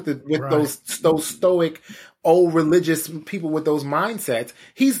mess with those stoic, old religious people with those mindsets.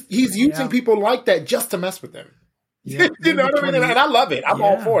 He's using people like that just to mess with them. Yeah, you know what I mean? And I love it. I'm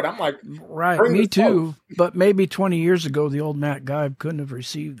all for it. I'm like, me too. But maybe 20 years ago, the old Matt Guy couldn't have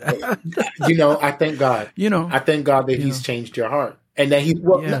received that. I thank God. I thank God that He's changed your heart and that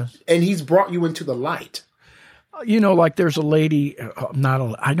He's brought you into the light. Like there's a lady,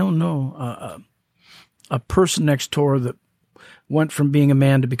 I don't know, a person next door that went from being a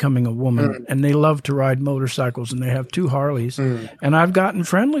man to becoming a woman, and they love to ride motorcycles, and they have 2 Harleys, and I've gotten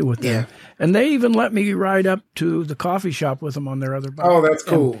friendly with them. And they even let me ride up to the coffee shop with them on their other bike. Oh, that's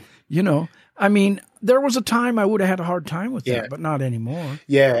cool. And, there was a time I would have had a hard time with that, but not anymore.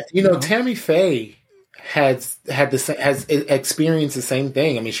 Yeah. Tammy Faye has experienced the same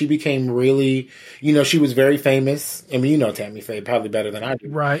thing. I mean, she became really, she was very famous. I mean, Tammy Faye probably better than I do.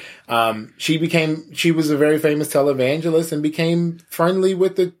 Right. She was a very famous televangelist and became friendly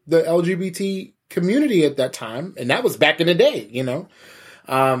with the LGBT community at that time. And that was back in the day,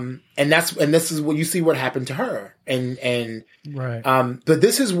 and this is what you see what happened to her. But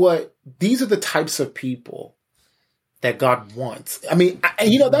these are the types of people that God wants. I mean,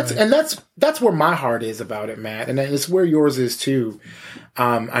 that's where my heart is about it, Matt. And it's where yours is too.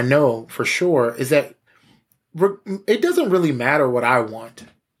 I know for sure is that it doesn't really matter what I want.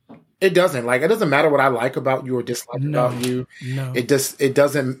 It doesn't matter what I like about you or dislike about you. No.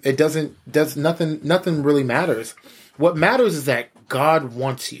 Nothing really matters. What matters is that God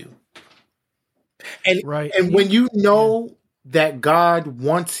wants you. And when you know that God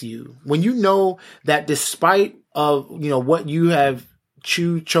wants you, when you know that despite of what you have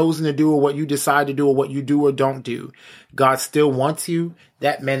chosen to do or what you decide to do or what you do or don't do, God still wants you.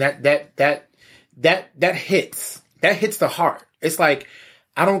 That hits the heart. It's like,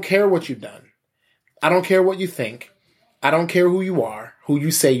 I don't care what you've done. I don't care what you think. I don't care who you are, who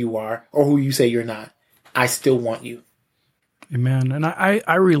you say you are, or who you say you're not. I still want you. Amen. And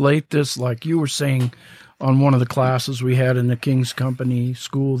I relate this like you were saying on one of the classes we had in the King's Company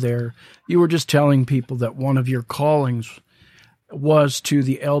school there. You were just telling people that one of your callings was to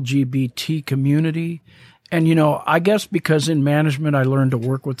the LGBT community. And, I guess because in management I learned to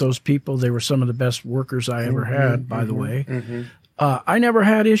work with those people. They were some of the best workers I ever had, by the way. Mm-hmm. I never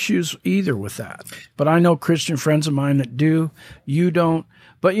had issues either with that. But I know Christian friends of mine that do. You don't.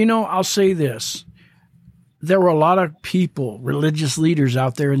 But, I'll say this. There were a lot of people, religious leaders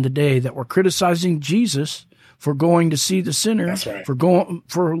out there in the day that were criticizing Jesus for going to see the sinner, that's right. for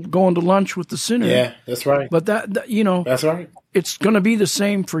going to lunch with the sinner. Yeah, that's right. But that's right. It's going to be the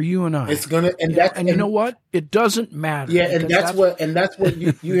same for you and I. It's going to, and you know what? It doesn't matter. Yeah, and that's what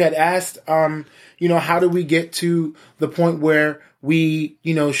you had asked. How do we get to the point where we,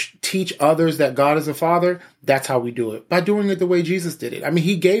 teach others that God is a Father? That's how we do it, by doing it the way Jesus did it. I mean,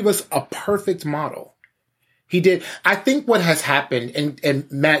 He gave us a perfect model. He did. I think what has happened,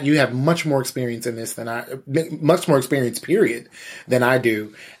 and Matt, you have much more experience in this much more experience, period, than I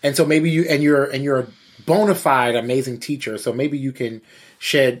do. And so maybe you're a bona fide amazing teacher. So maybe you can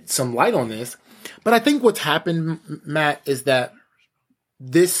shed some light on this. But I think what's happened, Matt, is that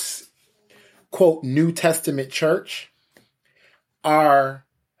this quote New Testament church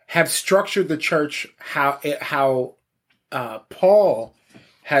have structured the church how Paul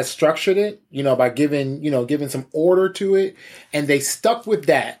has structured it, by giving some order to it. And they stuck with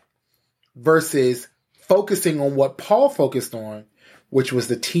that versus focusing on what Paul focused on, which was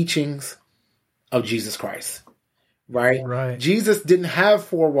the teachings of Jesus Christ. Right. Jesus didn't have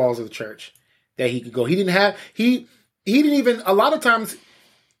four walls of the church that he could go. He didn't even, a lot of times,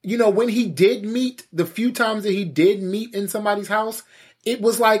 when he did meet, the few times that he did meet in somebody's house, it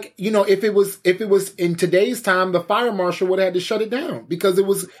was like, if it was in today's time, the fire marshal would have had to shut it down because it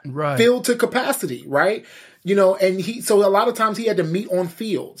was filled to capacity, right? So a lot of times he had to meet on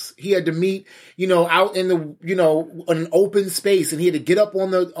fields. He had to meet, out in the, an open space, and he had to get up on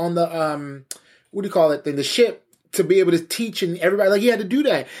the, what do you call it? The ship to be able to teach, and everybody, like, he had to do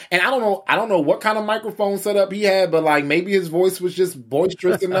that. And I don't know what kind of microphone setup he had, but like maybe his voice was just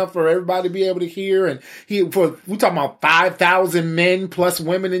boisterous enough for everybody to be able to hear. And we talking about 5,000 men plus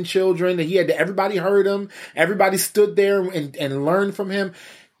women and children, and everybody heard him. Everybody stood there and learned from him.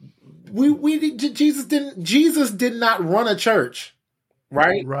 Jesus did not run a church.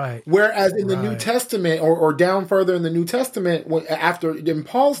 Right. Whereas in the New Testament or down further in the New Testament, in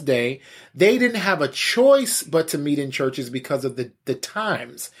Paul's day, they didn't have a choice but to meet in churches because of the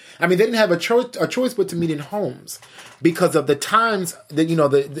times. I mean, they didn't have a choice but to meet in homes because of the times that,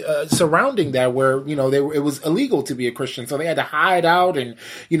 the surrounding that where, it was illegal to be a Christian. So they had to hide out and,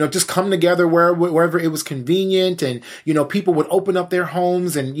 just come together wherever it was convenient. And, people would open up their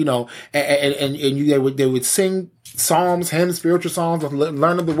homes and, they would sing psalms, hymns, spiritual songs,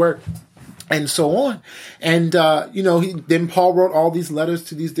 learn of the word, and so on. And, then Paul wrote all these letters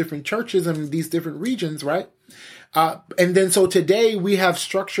to these different churches and these different regions, right? And then so today we have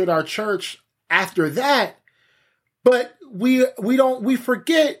structured our church after that, but we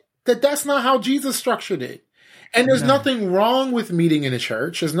forget that that's not how Jesus structured it. And there's nothing wrong with meeting in a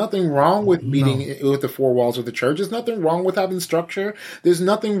church. There's nothing wrong with meeting with the four walls of the church. There's nothing wrong with having structure. There's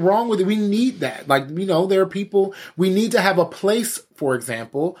nothing wrong with it. We need that. Like, there are people, we need to have a place, for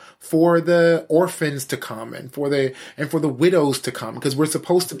example, for the orphans to come and for the widows to come, because we're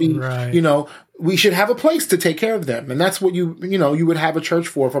supposed to be, we should have a place to take care of them. And that's what you would have a church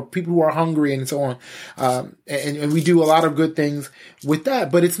for people who are hungry and so on. And we do a lot of good things with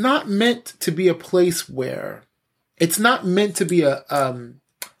that, but it's not meant to be a place where it's not meant to be a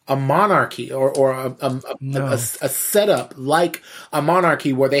monarchy or a setup like a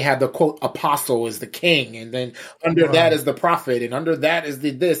monarchy where they have the quote apostle is the king, and then under that is the prophet, and under that is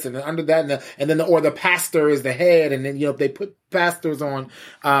the this, and then under that and then the pastor is the head, and then they put pastors on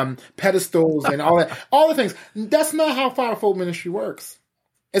pedestals and all the things. That's not how Fivefold ministry works.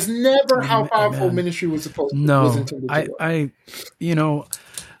 It's never how Fivefold ministry was supposed to. Was intended to work.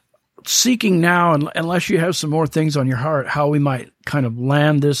 Seeking now, unless you have some more things on your heart, how we might kind of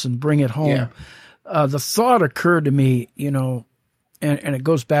land this and bring it home. Yeah. The thought occurred to me, and it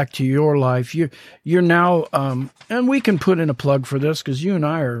goes back to your life. You're now, and we can put in a plug for this because you and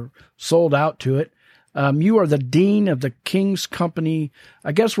I are sold out to it. You are the dean of the King's Company.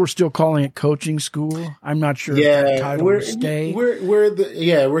 I guess we're still calling it coaching school. I'm not sure if that title will stay.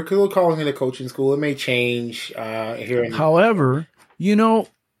 We're still calling it a coaching school. It may change here. However,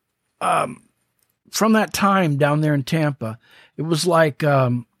 from that time down there in Tampa, it was like,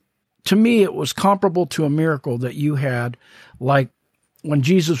 to me, it was comparable to a miracle that you had, like when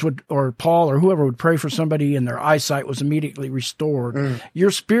Jesus would, or Paul or whoever would pray for somebody and their eyesight was immediately restored.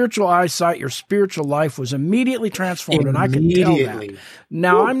 Your spiritual eyesight, your spiritual life was immediately transformed. And I can tell that.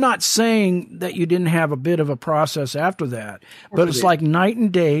 Now, I'm not saying that you didn't have a bit of a process after that, but it's like night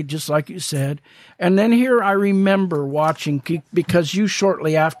and day, just like you said. And then here I remember watching, because you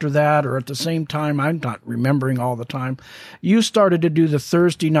shortly after that, or at the same time, I'm not remembering all the time, you started to do the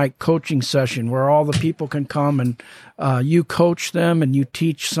Thursday night coaching session where all the people can come and you coach them and you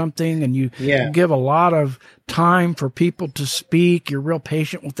teach something and you give a lot of time for people to speak. You're real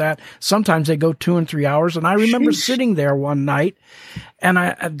patient with that. Sometimes they go 2 and 3 hours. And I remember sitting there one night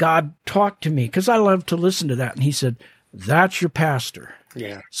and God talked to me because I love to listen to that. And he said, "That's your pastor."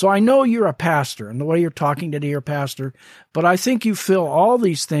 Yeah. So I know you're a pastor and the way you're talking today, you're a pastor, but I think you fill all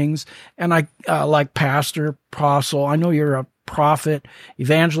these things. And I like pastor, apostle. I know you're a prophet,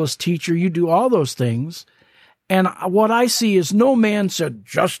 evangelist, teacher. You do all those things. And what I see is no man said,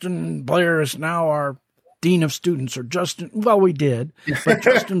 Justin Blair is now our dean of students or we did, but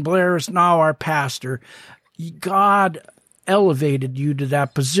Justin Blair is now our pastor. God elevated you to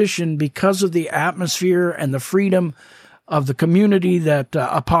that position because of the atmosphere and the freedom of the community that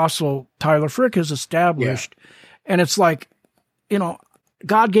Apostle Tyler Frick has established. Yeah. And it's like,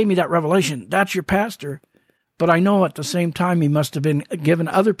 God gave me that revelation. That's your pastor. But I know at the same time, he must have been giving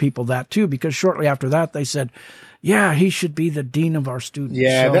other people that too, because shortly after that, they said, yeah, he should be the dean of our students.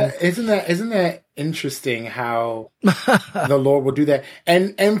 Yeah. So, isn't that interesting how the Lord will do that?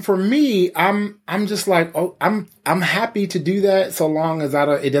 And for me, I'm just like, I'm happy to do that so long as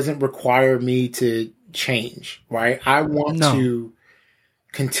it doesn't require me to change, right? I want to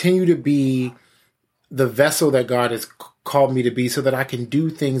continue to be the vessel that God has called me to be so that I can do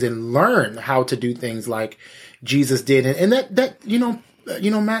things and learn how to do things like Jesus did. And that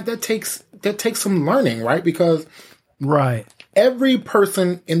Matt, that takes some learning, right? Because every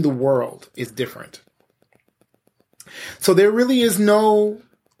person in the world is different. So there really is no,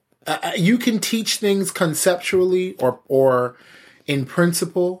 you can teach things conceptually or in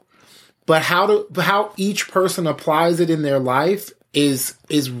principle, but how each person applies it in their life is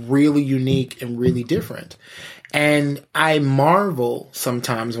really unique and really different. And I marvel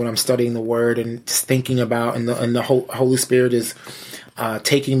sometimes when I'm studying the Word and just thinking about, and the Holy Spirit is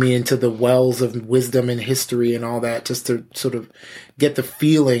taking me into the wells of wisdom and history and all that, just to sort of get the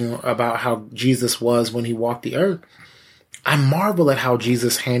feeling about how Jesus was when he walked the earth. I marvel at how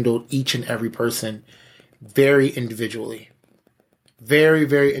Jesus handled each and every person very individually. Very,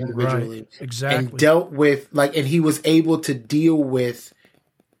 very individually. Right, exactly. And dealt with, and he was able to deal with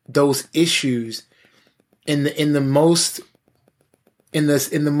those issues in the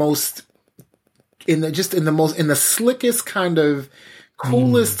slickest kind of,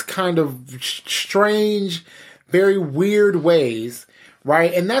 coolest kind of strange, very weird ways,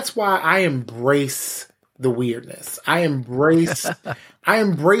 right? And that's why I embrace the weirdness. I embrace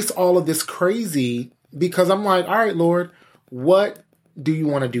all of this crazy, because I'm like, all right, Lord, what do you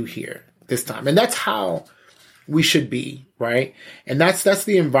want to do here this time? And that's how we should be, right? And that's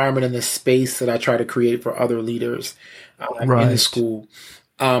the environment and the space that I try to create for other leaders in the school.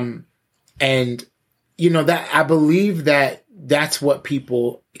 And that I believe that that's what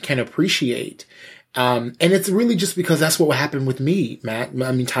people can appreciate. And it's really just because that's what happened with me, Matt.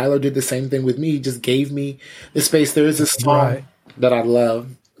 I mean, Tyler did the same thing with me. He just gave me the space. There is a song that I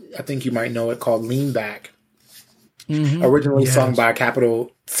love. I think you might know it, called Lean Back. Mm-hmm. Originally sung by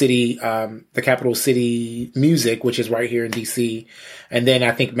Capital City, the Capital City Music, which is right here in DC. And then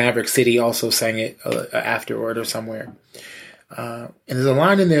I think Maverick City also sang it afterward or somewhere. And there's a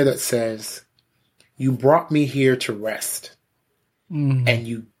line in there that says, "You brought me here to rest, and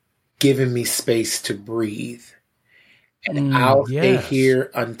you given me space to breathe. And I'll stay here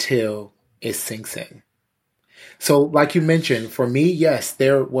until it sinks in." So like you mentioned, for me, yes,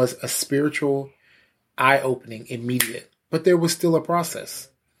 there was a spiritual eye-opening, immediate, but there was still a process.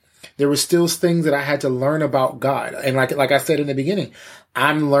 There were still things that I had to learn about God. And like I said in the beginning,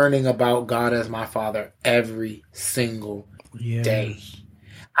 I'm learning about God as my Father every single day.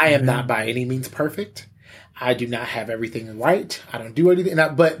 I am not by any means perfect. I do not have everything right. I don't do anything.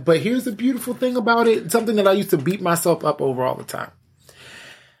 But here's the beautiful thing about it, something that I used to beat myself up over all the time.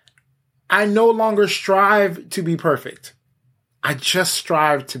 I no longer strive to be perfect. I just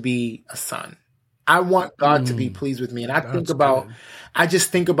strive to be a son. I want God to be pleased with me. And I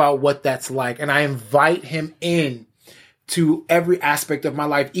just think about what that's like. And I invite him in to every aspect of my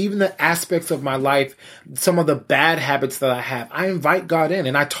life, even the aspects of my life, some of the bad habits that I have. I invite God in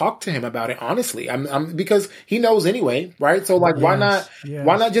and I talk to him about it honestly. I'm because he knows anyway, right? So why not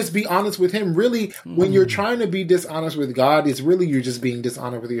just be honest with him? Really, when you're trying to be dishonest with God, it's really you're just being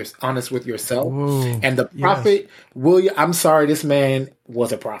honest with yourself. Ooh, and the prophet William, I'm sorry, this man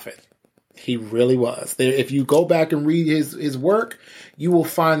was a prophet. He really was. If you go back and read his work, you will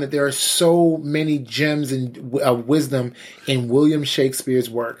find that there are so many gems and wisdom in William Shakespeare's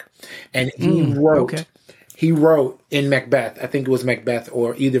work. And he wrote in Macbeth, I think it was Macbeth,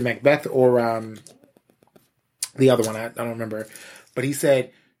 or either Macbeth or the other one, I don't remember. But he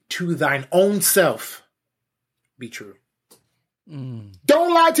said, "To thine own self be true."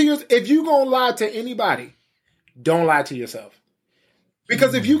 Don't lie to yourself. If you're going to lie to anybody, don't lie to yourself.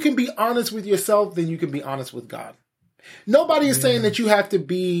 Because if you can be honest with yourself, then you can be honest with God. Nobody is saying that you have to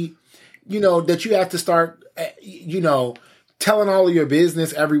be, that you have to start, telling all of your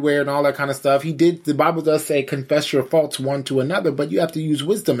business everywhere and all that kind of stuff. The Bible does say, confess your faults one to another, but you have to use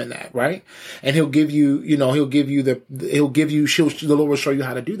wisdom in that, right? And the Lord will show you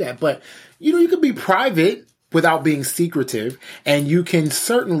how to do that. But, you can be private without being secretive. And you can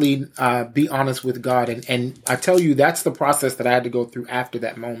certainly be honest with God. And I tell you, that's the process that I had to go through after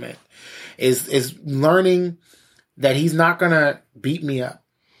that moment, is learning that he's not going to beat me up.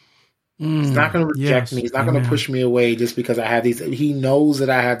 He's not going to reject me. He's not going to push me away just because I have these. He knows that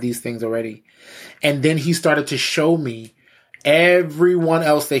I have these things already. And then he started to show me everyone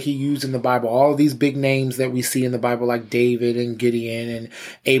else that he used in the Bible, all of these big names that we see in the Bible, like David and Gideon and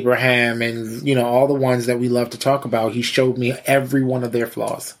Abraham and, all the ones that we love to talk about. He showed me every one of their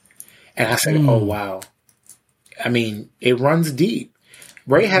flaws. And I said, oh, wow. I mean, it runs deep.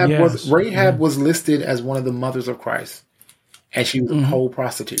 Rahab was listed as one of the mothers of Christ, and she was a whole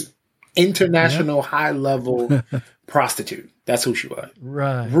prostitute. International high-level prostitute. That's who she was.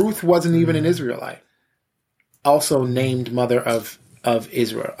 Right. Ruth wasn't even an Israelite. Also named mother of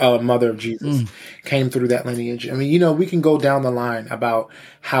Israel, mother of Jesus, came through that lineage. I mean, we can go down the line about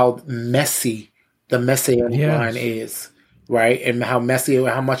how messy the Messianic line is, right? And how messy,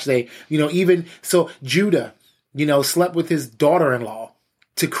 how much they, even so Judah, slept with his daughter-in-law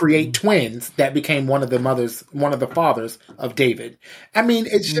to create twins that became one of the fathers of David. I mean,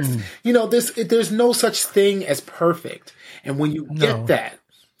 it's just, there's no such thing as perfect. And when you get that,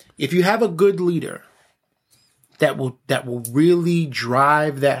 if you have a good leader that will really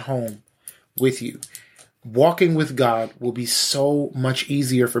drive that home with you, walking with God will be so much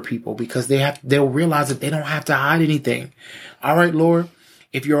easier for people, because they'll realize that they don't have to hide anything. All right, Lord,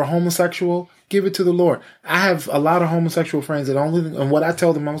 if you're a homosexual, give it to the Lord. I have a lot of homosexual friends that and what I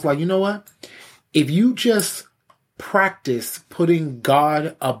tell them, I was like, you know what? If you just practice putting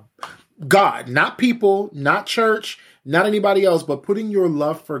God, not people, not church, not anybody else, but putting your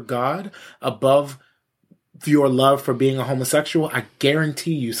love for God above your love for being a homosexual, I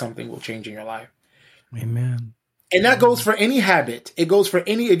guarantee you something will change in your life. Amen. And that goes for any habit. It goes for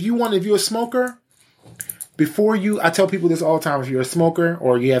if you're a smoker, I tell people this all the time, if you're a smoker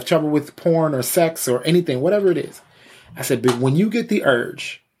or you have trouble with porn or sex or anything, whatever it is, I said, but when you get the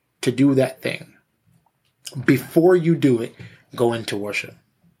urge to do that thing, before you do it, go into worship.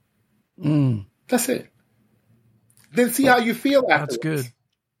 That's it. Then see how you feel afterwards. That's good.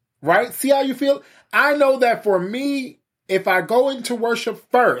 Right? See how you feel? I know that for me, if I go into worship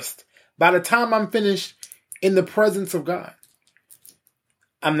first, by the time I'm finished in the presence of God,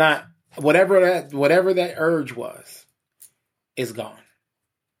 I'm not, whatever that urge was, is gone.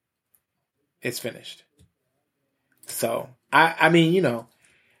 It's finished. So I mean,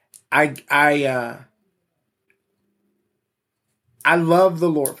 I love the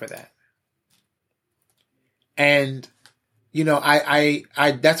Lord for that. And, I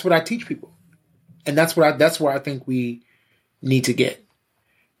that's what I teach people. And that's where I think we need to get,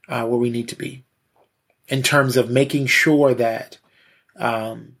 where we need to be, in terms of making sure that,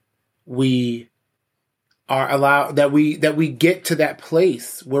 we are allowed, that we get to that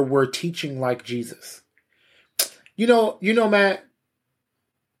place where we're teaching like Jesus. Matt,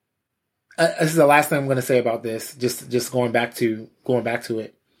 this is the last thing I'm going to say about this. Just going back to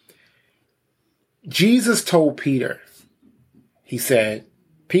it. Jesus told Peter, he said,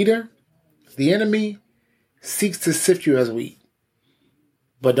 Peter, the enemy seeks to sift you as wheat,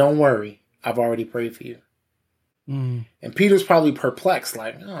 but don't worry, I've already prayed for you. And Peter's probably perplexed,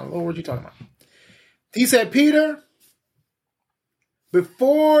 like, oh, Lord, what are you talking about? He said, Peter,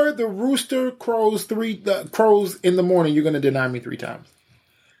 before the rooster crows in the morning, you're going to deny me 3 times.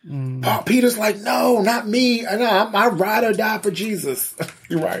 Peter's like, no, not me. I'd ride or die for Jesus.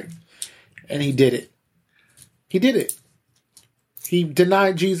 You're right. And he did it. He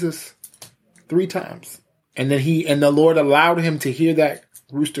denied Jesus 3 times. And then the Lord allowed him to hear that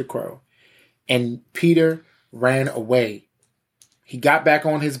rooster crow. And Peter ran away. He got back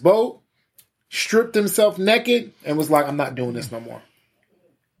on his boat, stripped himself naked, and was like, I'm not doing this no more.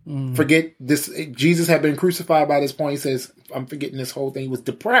 Forget this. Jesus had been crucified by this point. He says, I'm forgetting this whole thing. He was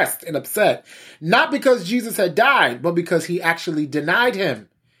depressed and upset. Not because Jesus had died, but because he actually denied him.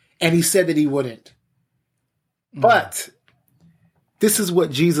 And he said that he wouldn't. But this is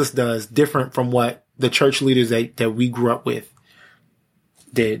what Jesus does, different from what the church leaders that we grew up with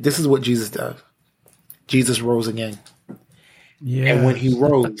did. This is what Jesus does. Jesus rose again. Yes. And when he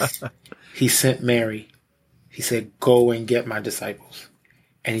rose, he sent Mary. He said, go and get my disciples.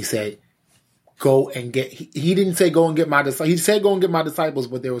 And he said, go and get, he didn't say go and get my disciples. He said go and get my disciples,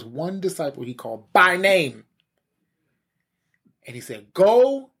 but there was one disciple he called by name. And he said,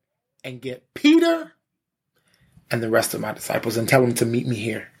 go and get Peter and the rest of my disciples and tell them to meet me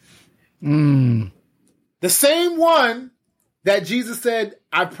here. The same one that Jesus said,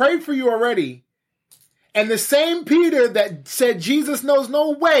 I prayed for you already. And the same Peter that said, Jesus knows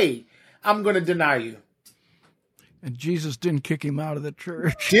no way I'm going to deny you. And Jesus didn't kick him out of the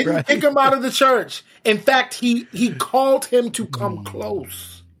church. Didn't kick him out of the church. In fact, he called him to come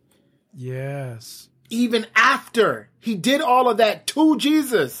close. Yes. Even after he did all of that to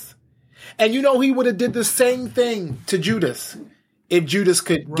Jesus. And you know, he would have did the same thing to Judas if Judas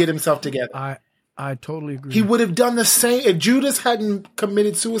could get himself together. I totally agree. He would have done the same. If Judas hadn't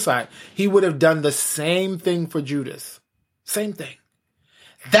committed suicide, he would have done the same thing for Judas. Same thing.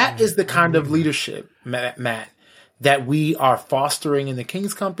 That is the kind of leadership, Matt, that we are fostering in the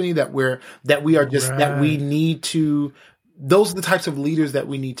King's Company, that we need to, those are the types of leaders that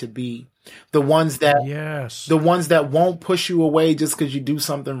we need to be. The ones that won't push you away just because you do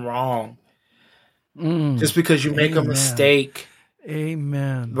something wrong. Just because you make a mistake.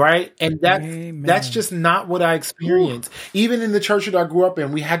 Amen. Right? And that's just not what I experienced. Even in the church that I grew up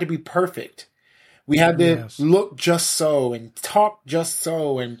in, we had to be perfect. We had to look just so and talk just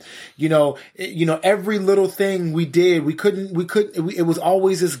so. And, every little thing we did, it was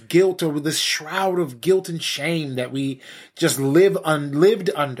always this guilt or this shroud of guilt and shame that we just lived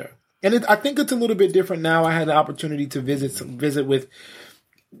under. And I think it's a little bit different now. I had the opportunity to visit with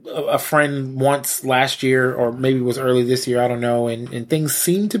a friend once last year, or maybe it was early this year. I don't know. And things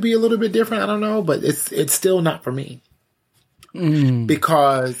seem to be a little bit different. I don't know, but it's still not for me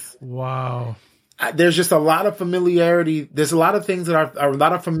because there's just a lot of familiarity. There's a lot of things a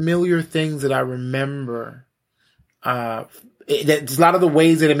lot of familiar things that I remember. There's a lot of the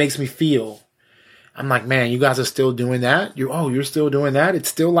ways that it makes me feel. I'm like, man, you guys are still doing that? You're still doing that? It's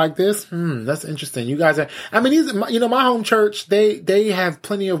still like this? That's interesting. You guys are, my home church, they have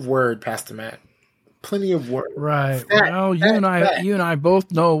plenty of word, Pastor Matt. Plenty of word. Right. You and I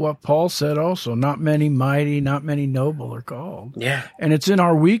both know what Paul said also. Not many mighty, not many noble are called. Yeah. And it's in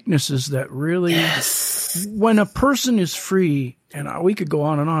our weaknesses that really, when a person is free, and we could go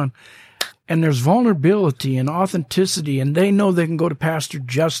on, and there's vulnerability and authenticity, and they know they can go to Pastor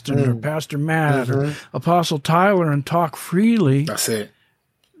Justin or Pastor Matt or Apostle Tyler and talk freely. That's it.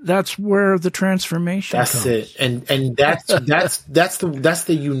 That's where the transformation comes. That's it. And that's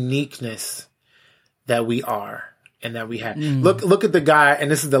the uniqueness that we are and that we have. Look at the guy,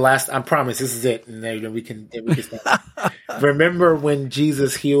 and this is the last, I promise this is it. And then we can start. Remember when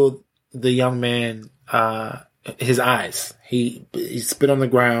Jesus healed the young man, his eyes. He spit on the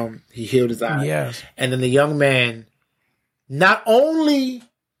ground. He healed his eyes. Yes. And then the young man, not only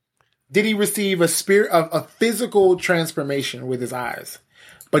did he receive a physical transformation with his eyes,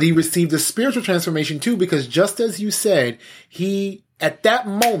 but he received a spiritual transformation too, because just as you said, at that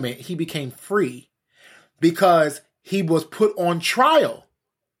moment, he became free because he was put on trial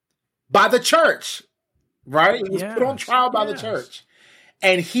by the church, right? He was put on trial by the church.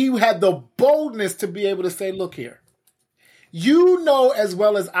 And he had the boldness to be able to say, look here, you know as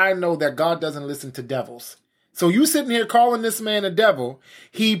well as I know that God doesn't listen to devils. So you sitting here calling this man a devil.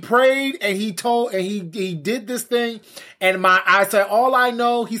 He prayed and he did this thing. And I said, all I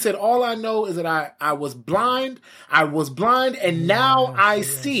know is that I was blind. And now I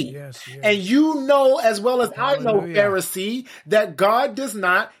see. Yes. And you know as well as I know, Pharisee, that God does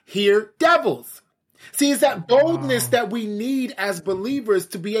not hear devils. See, it's that boldness that we need as believers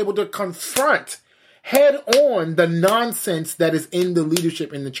to be able to confront head on the nonsense that is in the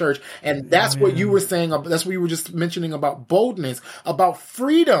leadership in the church. And that's what you were saying. That's what you were just mentioning about boldness, about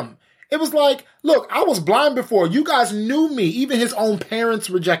freedom. It was like, look, I was blind before. You guys knew me. Even his own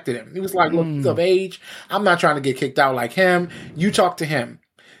parents rejected him. He was like, look, he's of age. I'm not trying to get kicked out like him. You talk to him.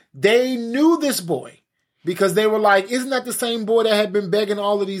 They knew this boy because they were like, isn't that the same boy that had been begging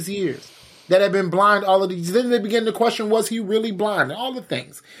all of these years? That had been blind all of these. Then they begin to question, was he really blind? And all the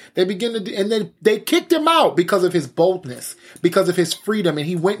things. And then they kicked him out because of his boldness, because of his freedom. And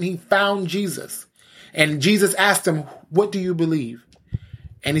he went and he found Jesus. And Jesus asked him, what do you believe?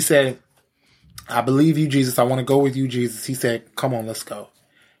 And he said, I believe you, Jesus. I want to go with you, Jesus. He said, come on, let's go.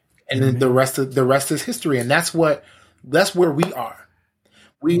 And then the rest is history. And that's where we are.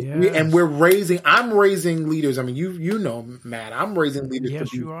 I'm raising leaders. I mean, you know, Matt, I'm raising leaders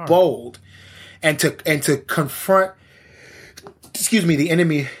to be bold and to confront, the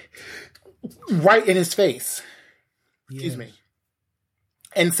enemy right in his face.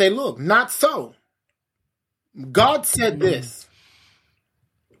 And say, look, not so. God said this,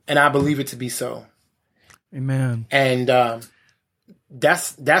 and I believe it to be so. Amen. And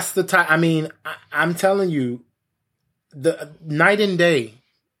that's the time. I mean, I'm telling you, the night and day.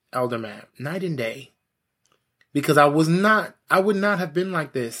 Elder Matt, night and day, because I would not have been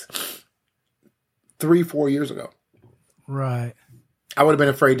like this 3-4 years ago. Right. I would have been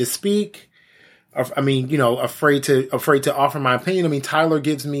afraid to speak. Afraid to offer my opinion. I mean, Tyler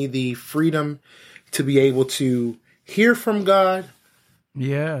gives me the freedom to be able to hear from God.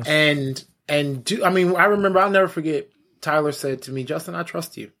 Yes. And do, I mean, I remember, I'll never forget, Tyler said to me, Justin, I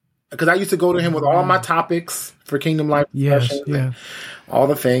trust you. Because I used to go to him with all my topics for Kingdom Life discussions and all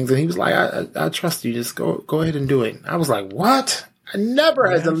the things. And he was like, I trust you. Just go ahead and do it. I was like, what? I never,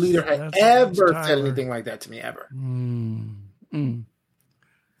 as a leader, had ever said anything like that to me, ever.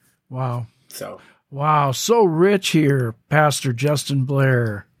 Wow. So. Wow. So rich here, Pastor Justin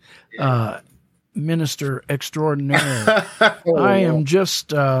Blair, minister extraordinaire. I am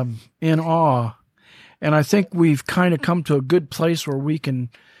just in awe. And I think we've kind of come to a good place where we can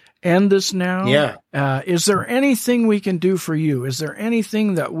end this now. Yeah. Is there anything we can do for you? Is there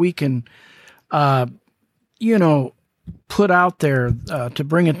anything that we can, put out there to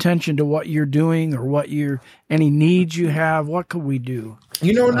bring attention to what you're doing or any needs you have? What could we do?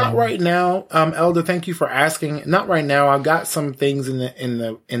 Not right now, Elder. Thank you for asking. Not right now. I've got some things in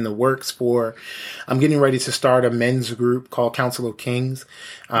the works for. I'm getting ready to start a men's group called Council of Kings.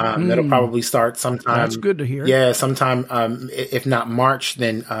 That'll probably start sometime. That's good to hear. Yeah, sometime. If not March,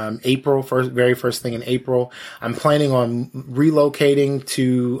 then April. Very first thing in April. I'm planning on relocating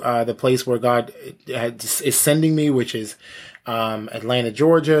to the place where God is sending me, which is Atlanta,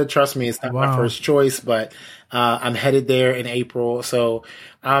 Georgia. Trust me, it's not my first choice, but I'm headed there in April. So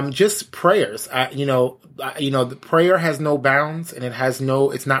just prayers. The prayer has no bounds, and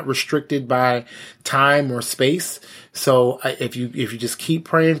it's not restricted by time or space. So if you just keep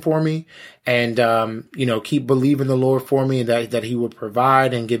praying for me and keep believing the Lord for me, that He would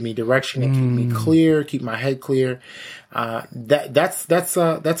provide and give me direction and keep me clear, keep my head clear. That's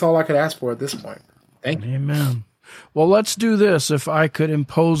all I could ask for at this point. Thank you. Amen. Well, let's do this. If I could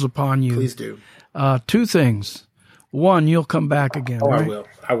impose upon you. Please do. 2 things. 1, you'll come back again. Oh, right? I will.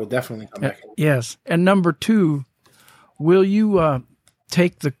 I will definitely come back. Yes. And number 2, will you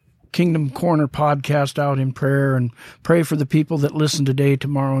take the Kingdom Corner podcast out in prayer and pray for the people that listen today,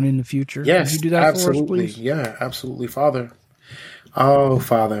 tomorrow, and in the future? Yes, Could you do that absolutely. for us, please? Yeah, absolutely, Father. Oh,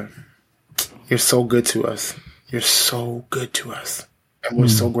 Father, you're so good to us. You're so good to us. And we're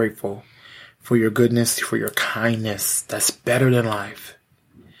so grateful for your goodness, for your kindness. That's better than life.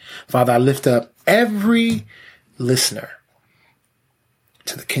 Father, I lift up every listener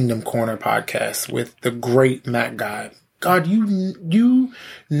to the Kingdom Corner podcast with the great Matt Guy. God, you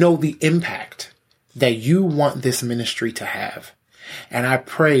know the impact that you want this ministry to have. And I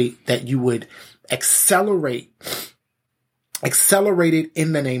pray that you would accelerate it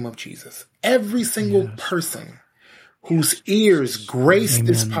in the name of Jesus. Every single person whose ears grace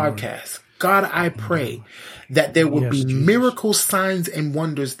this podcast, God, I pray that there will be miracle signs and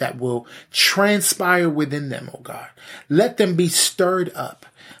wonders that will transpire within them, oh God. Let them be stirred up.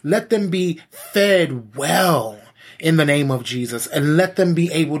 Let them be fed well in the name of Jesus. And let them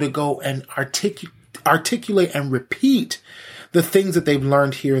be able to go and articulate and repeat the things that they've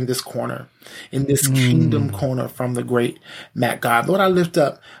learned here in this corner, in this Kingdom Corner from the great Matt God. Lord, I lift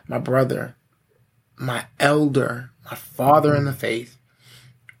up my brother, my elder, my father in the faith,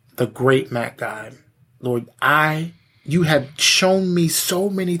 the great Matt God. Lord, you have shown me so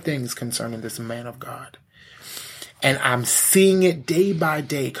many things concerning this man of God. And I'm seeing it day by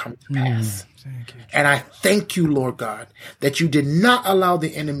day come to pass. Thank you. And I thank you, Lord God, that you did not allow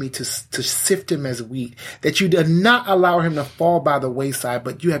the enemy to sift him as wheat, that you did not allow him to fall by the wayside,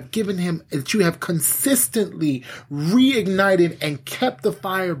 but you have given him, that you have consistently reignited and kept the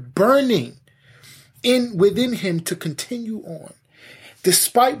fire burning within him to continue on.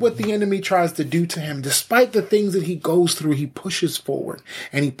 Despite what the enemy tries to do to him, despite the things that he goes through, he pushes forward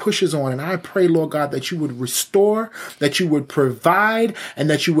and he pushes on. And I pray, Lord God, that you would restore, that you would provide, and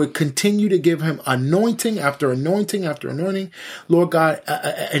that you would continue to give him anointing after anointing after anointing, Lord God,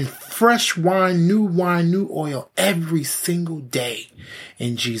 and fresh wine, new oil every single day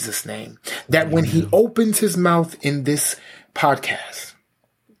in Jesus' name. That when he opens his mouth in this podcast,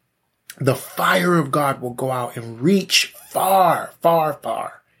 the fire of God will go out and reach far, far,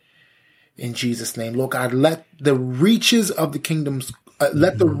 far. In Jesus' name, Lord God, let the reaches of the kingdoms,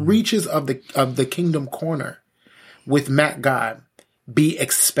 let the reaches of the Kingdom Corner with Matt God be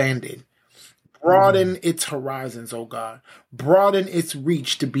expanded. Broaden its horizons, oh God. Broaden its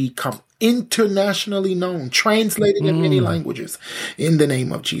reach to become internationally known, translated in many languages. In the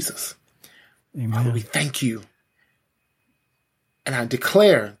name of Jesus. Amen. Father, we thank you. And I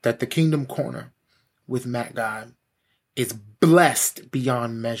declare that the Kingdom Corner with Matt God is blessed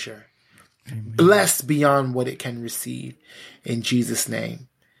beyond measure. Amen. Blessed beyond what it can receive. In Jesus' name.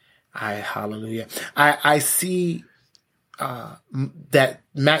 Hallelujah. I see that,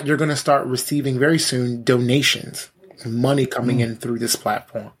 Matt, you're going to start receiving very soon donations, money coming in through this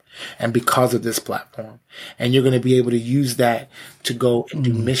platform. and because of this platform. And you're going to be able to use that to go and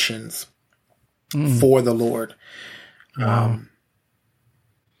do missions for the Lord.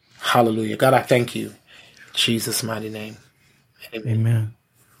 Hallelujah. God, I thank you. In Jesus' mighty name. Amen.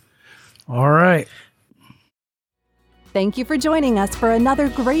 All right. Thank you for joining us for another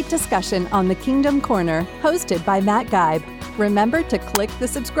great discussion on the Kingdom Corner, hosted by Matt Geib. Remember to click the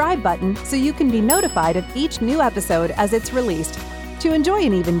subscribe button so you can be notified of each new episode as it's released. To enjoy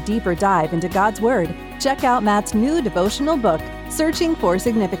an even deeper dive into God's Word, check out Matt's new devotional book, Searching for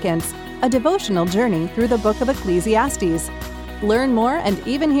Significance, a devotional journey through the book of Ecclesiastes. Learn more and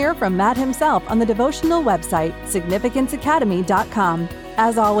even hear from Matt himself on the devotional website, significanceacademy.com.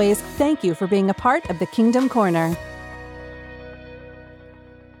 As always, thank you for being a part of the Kingdom Corner.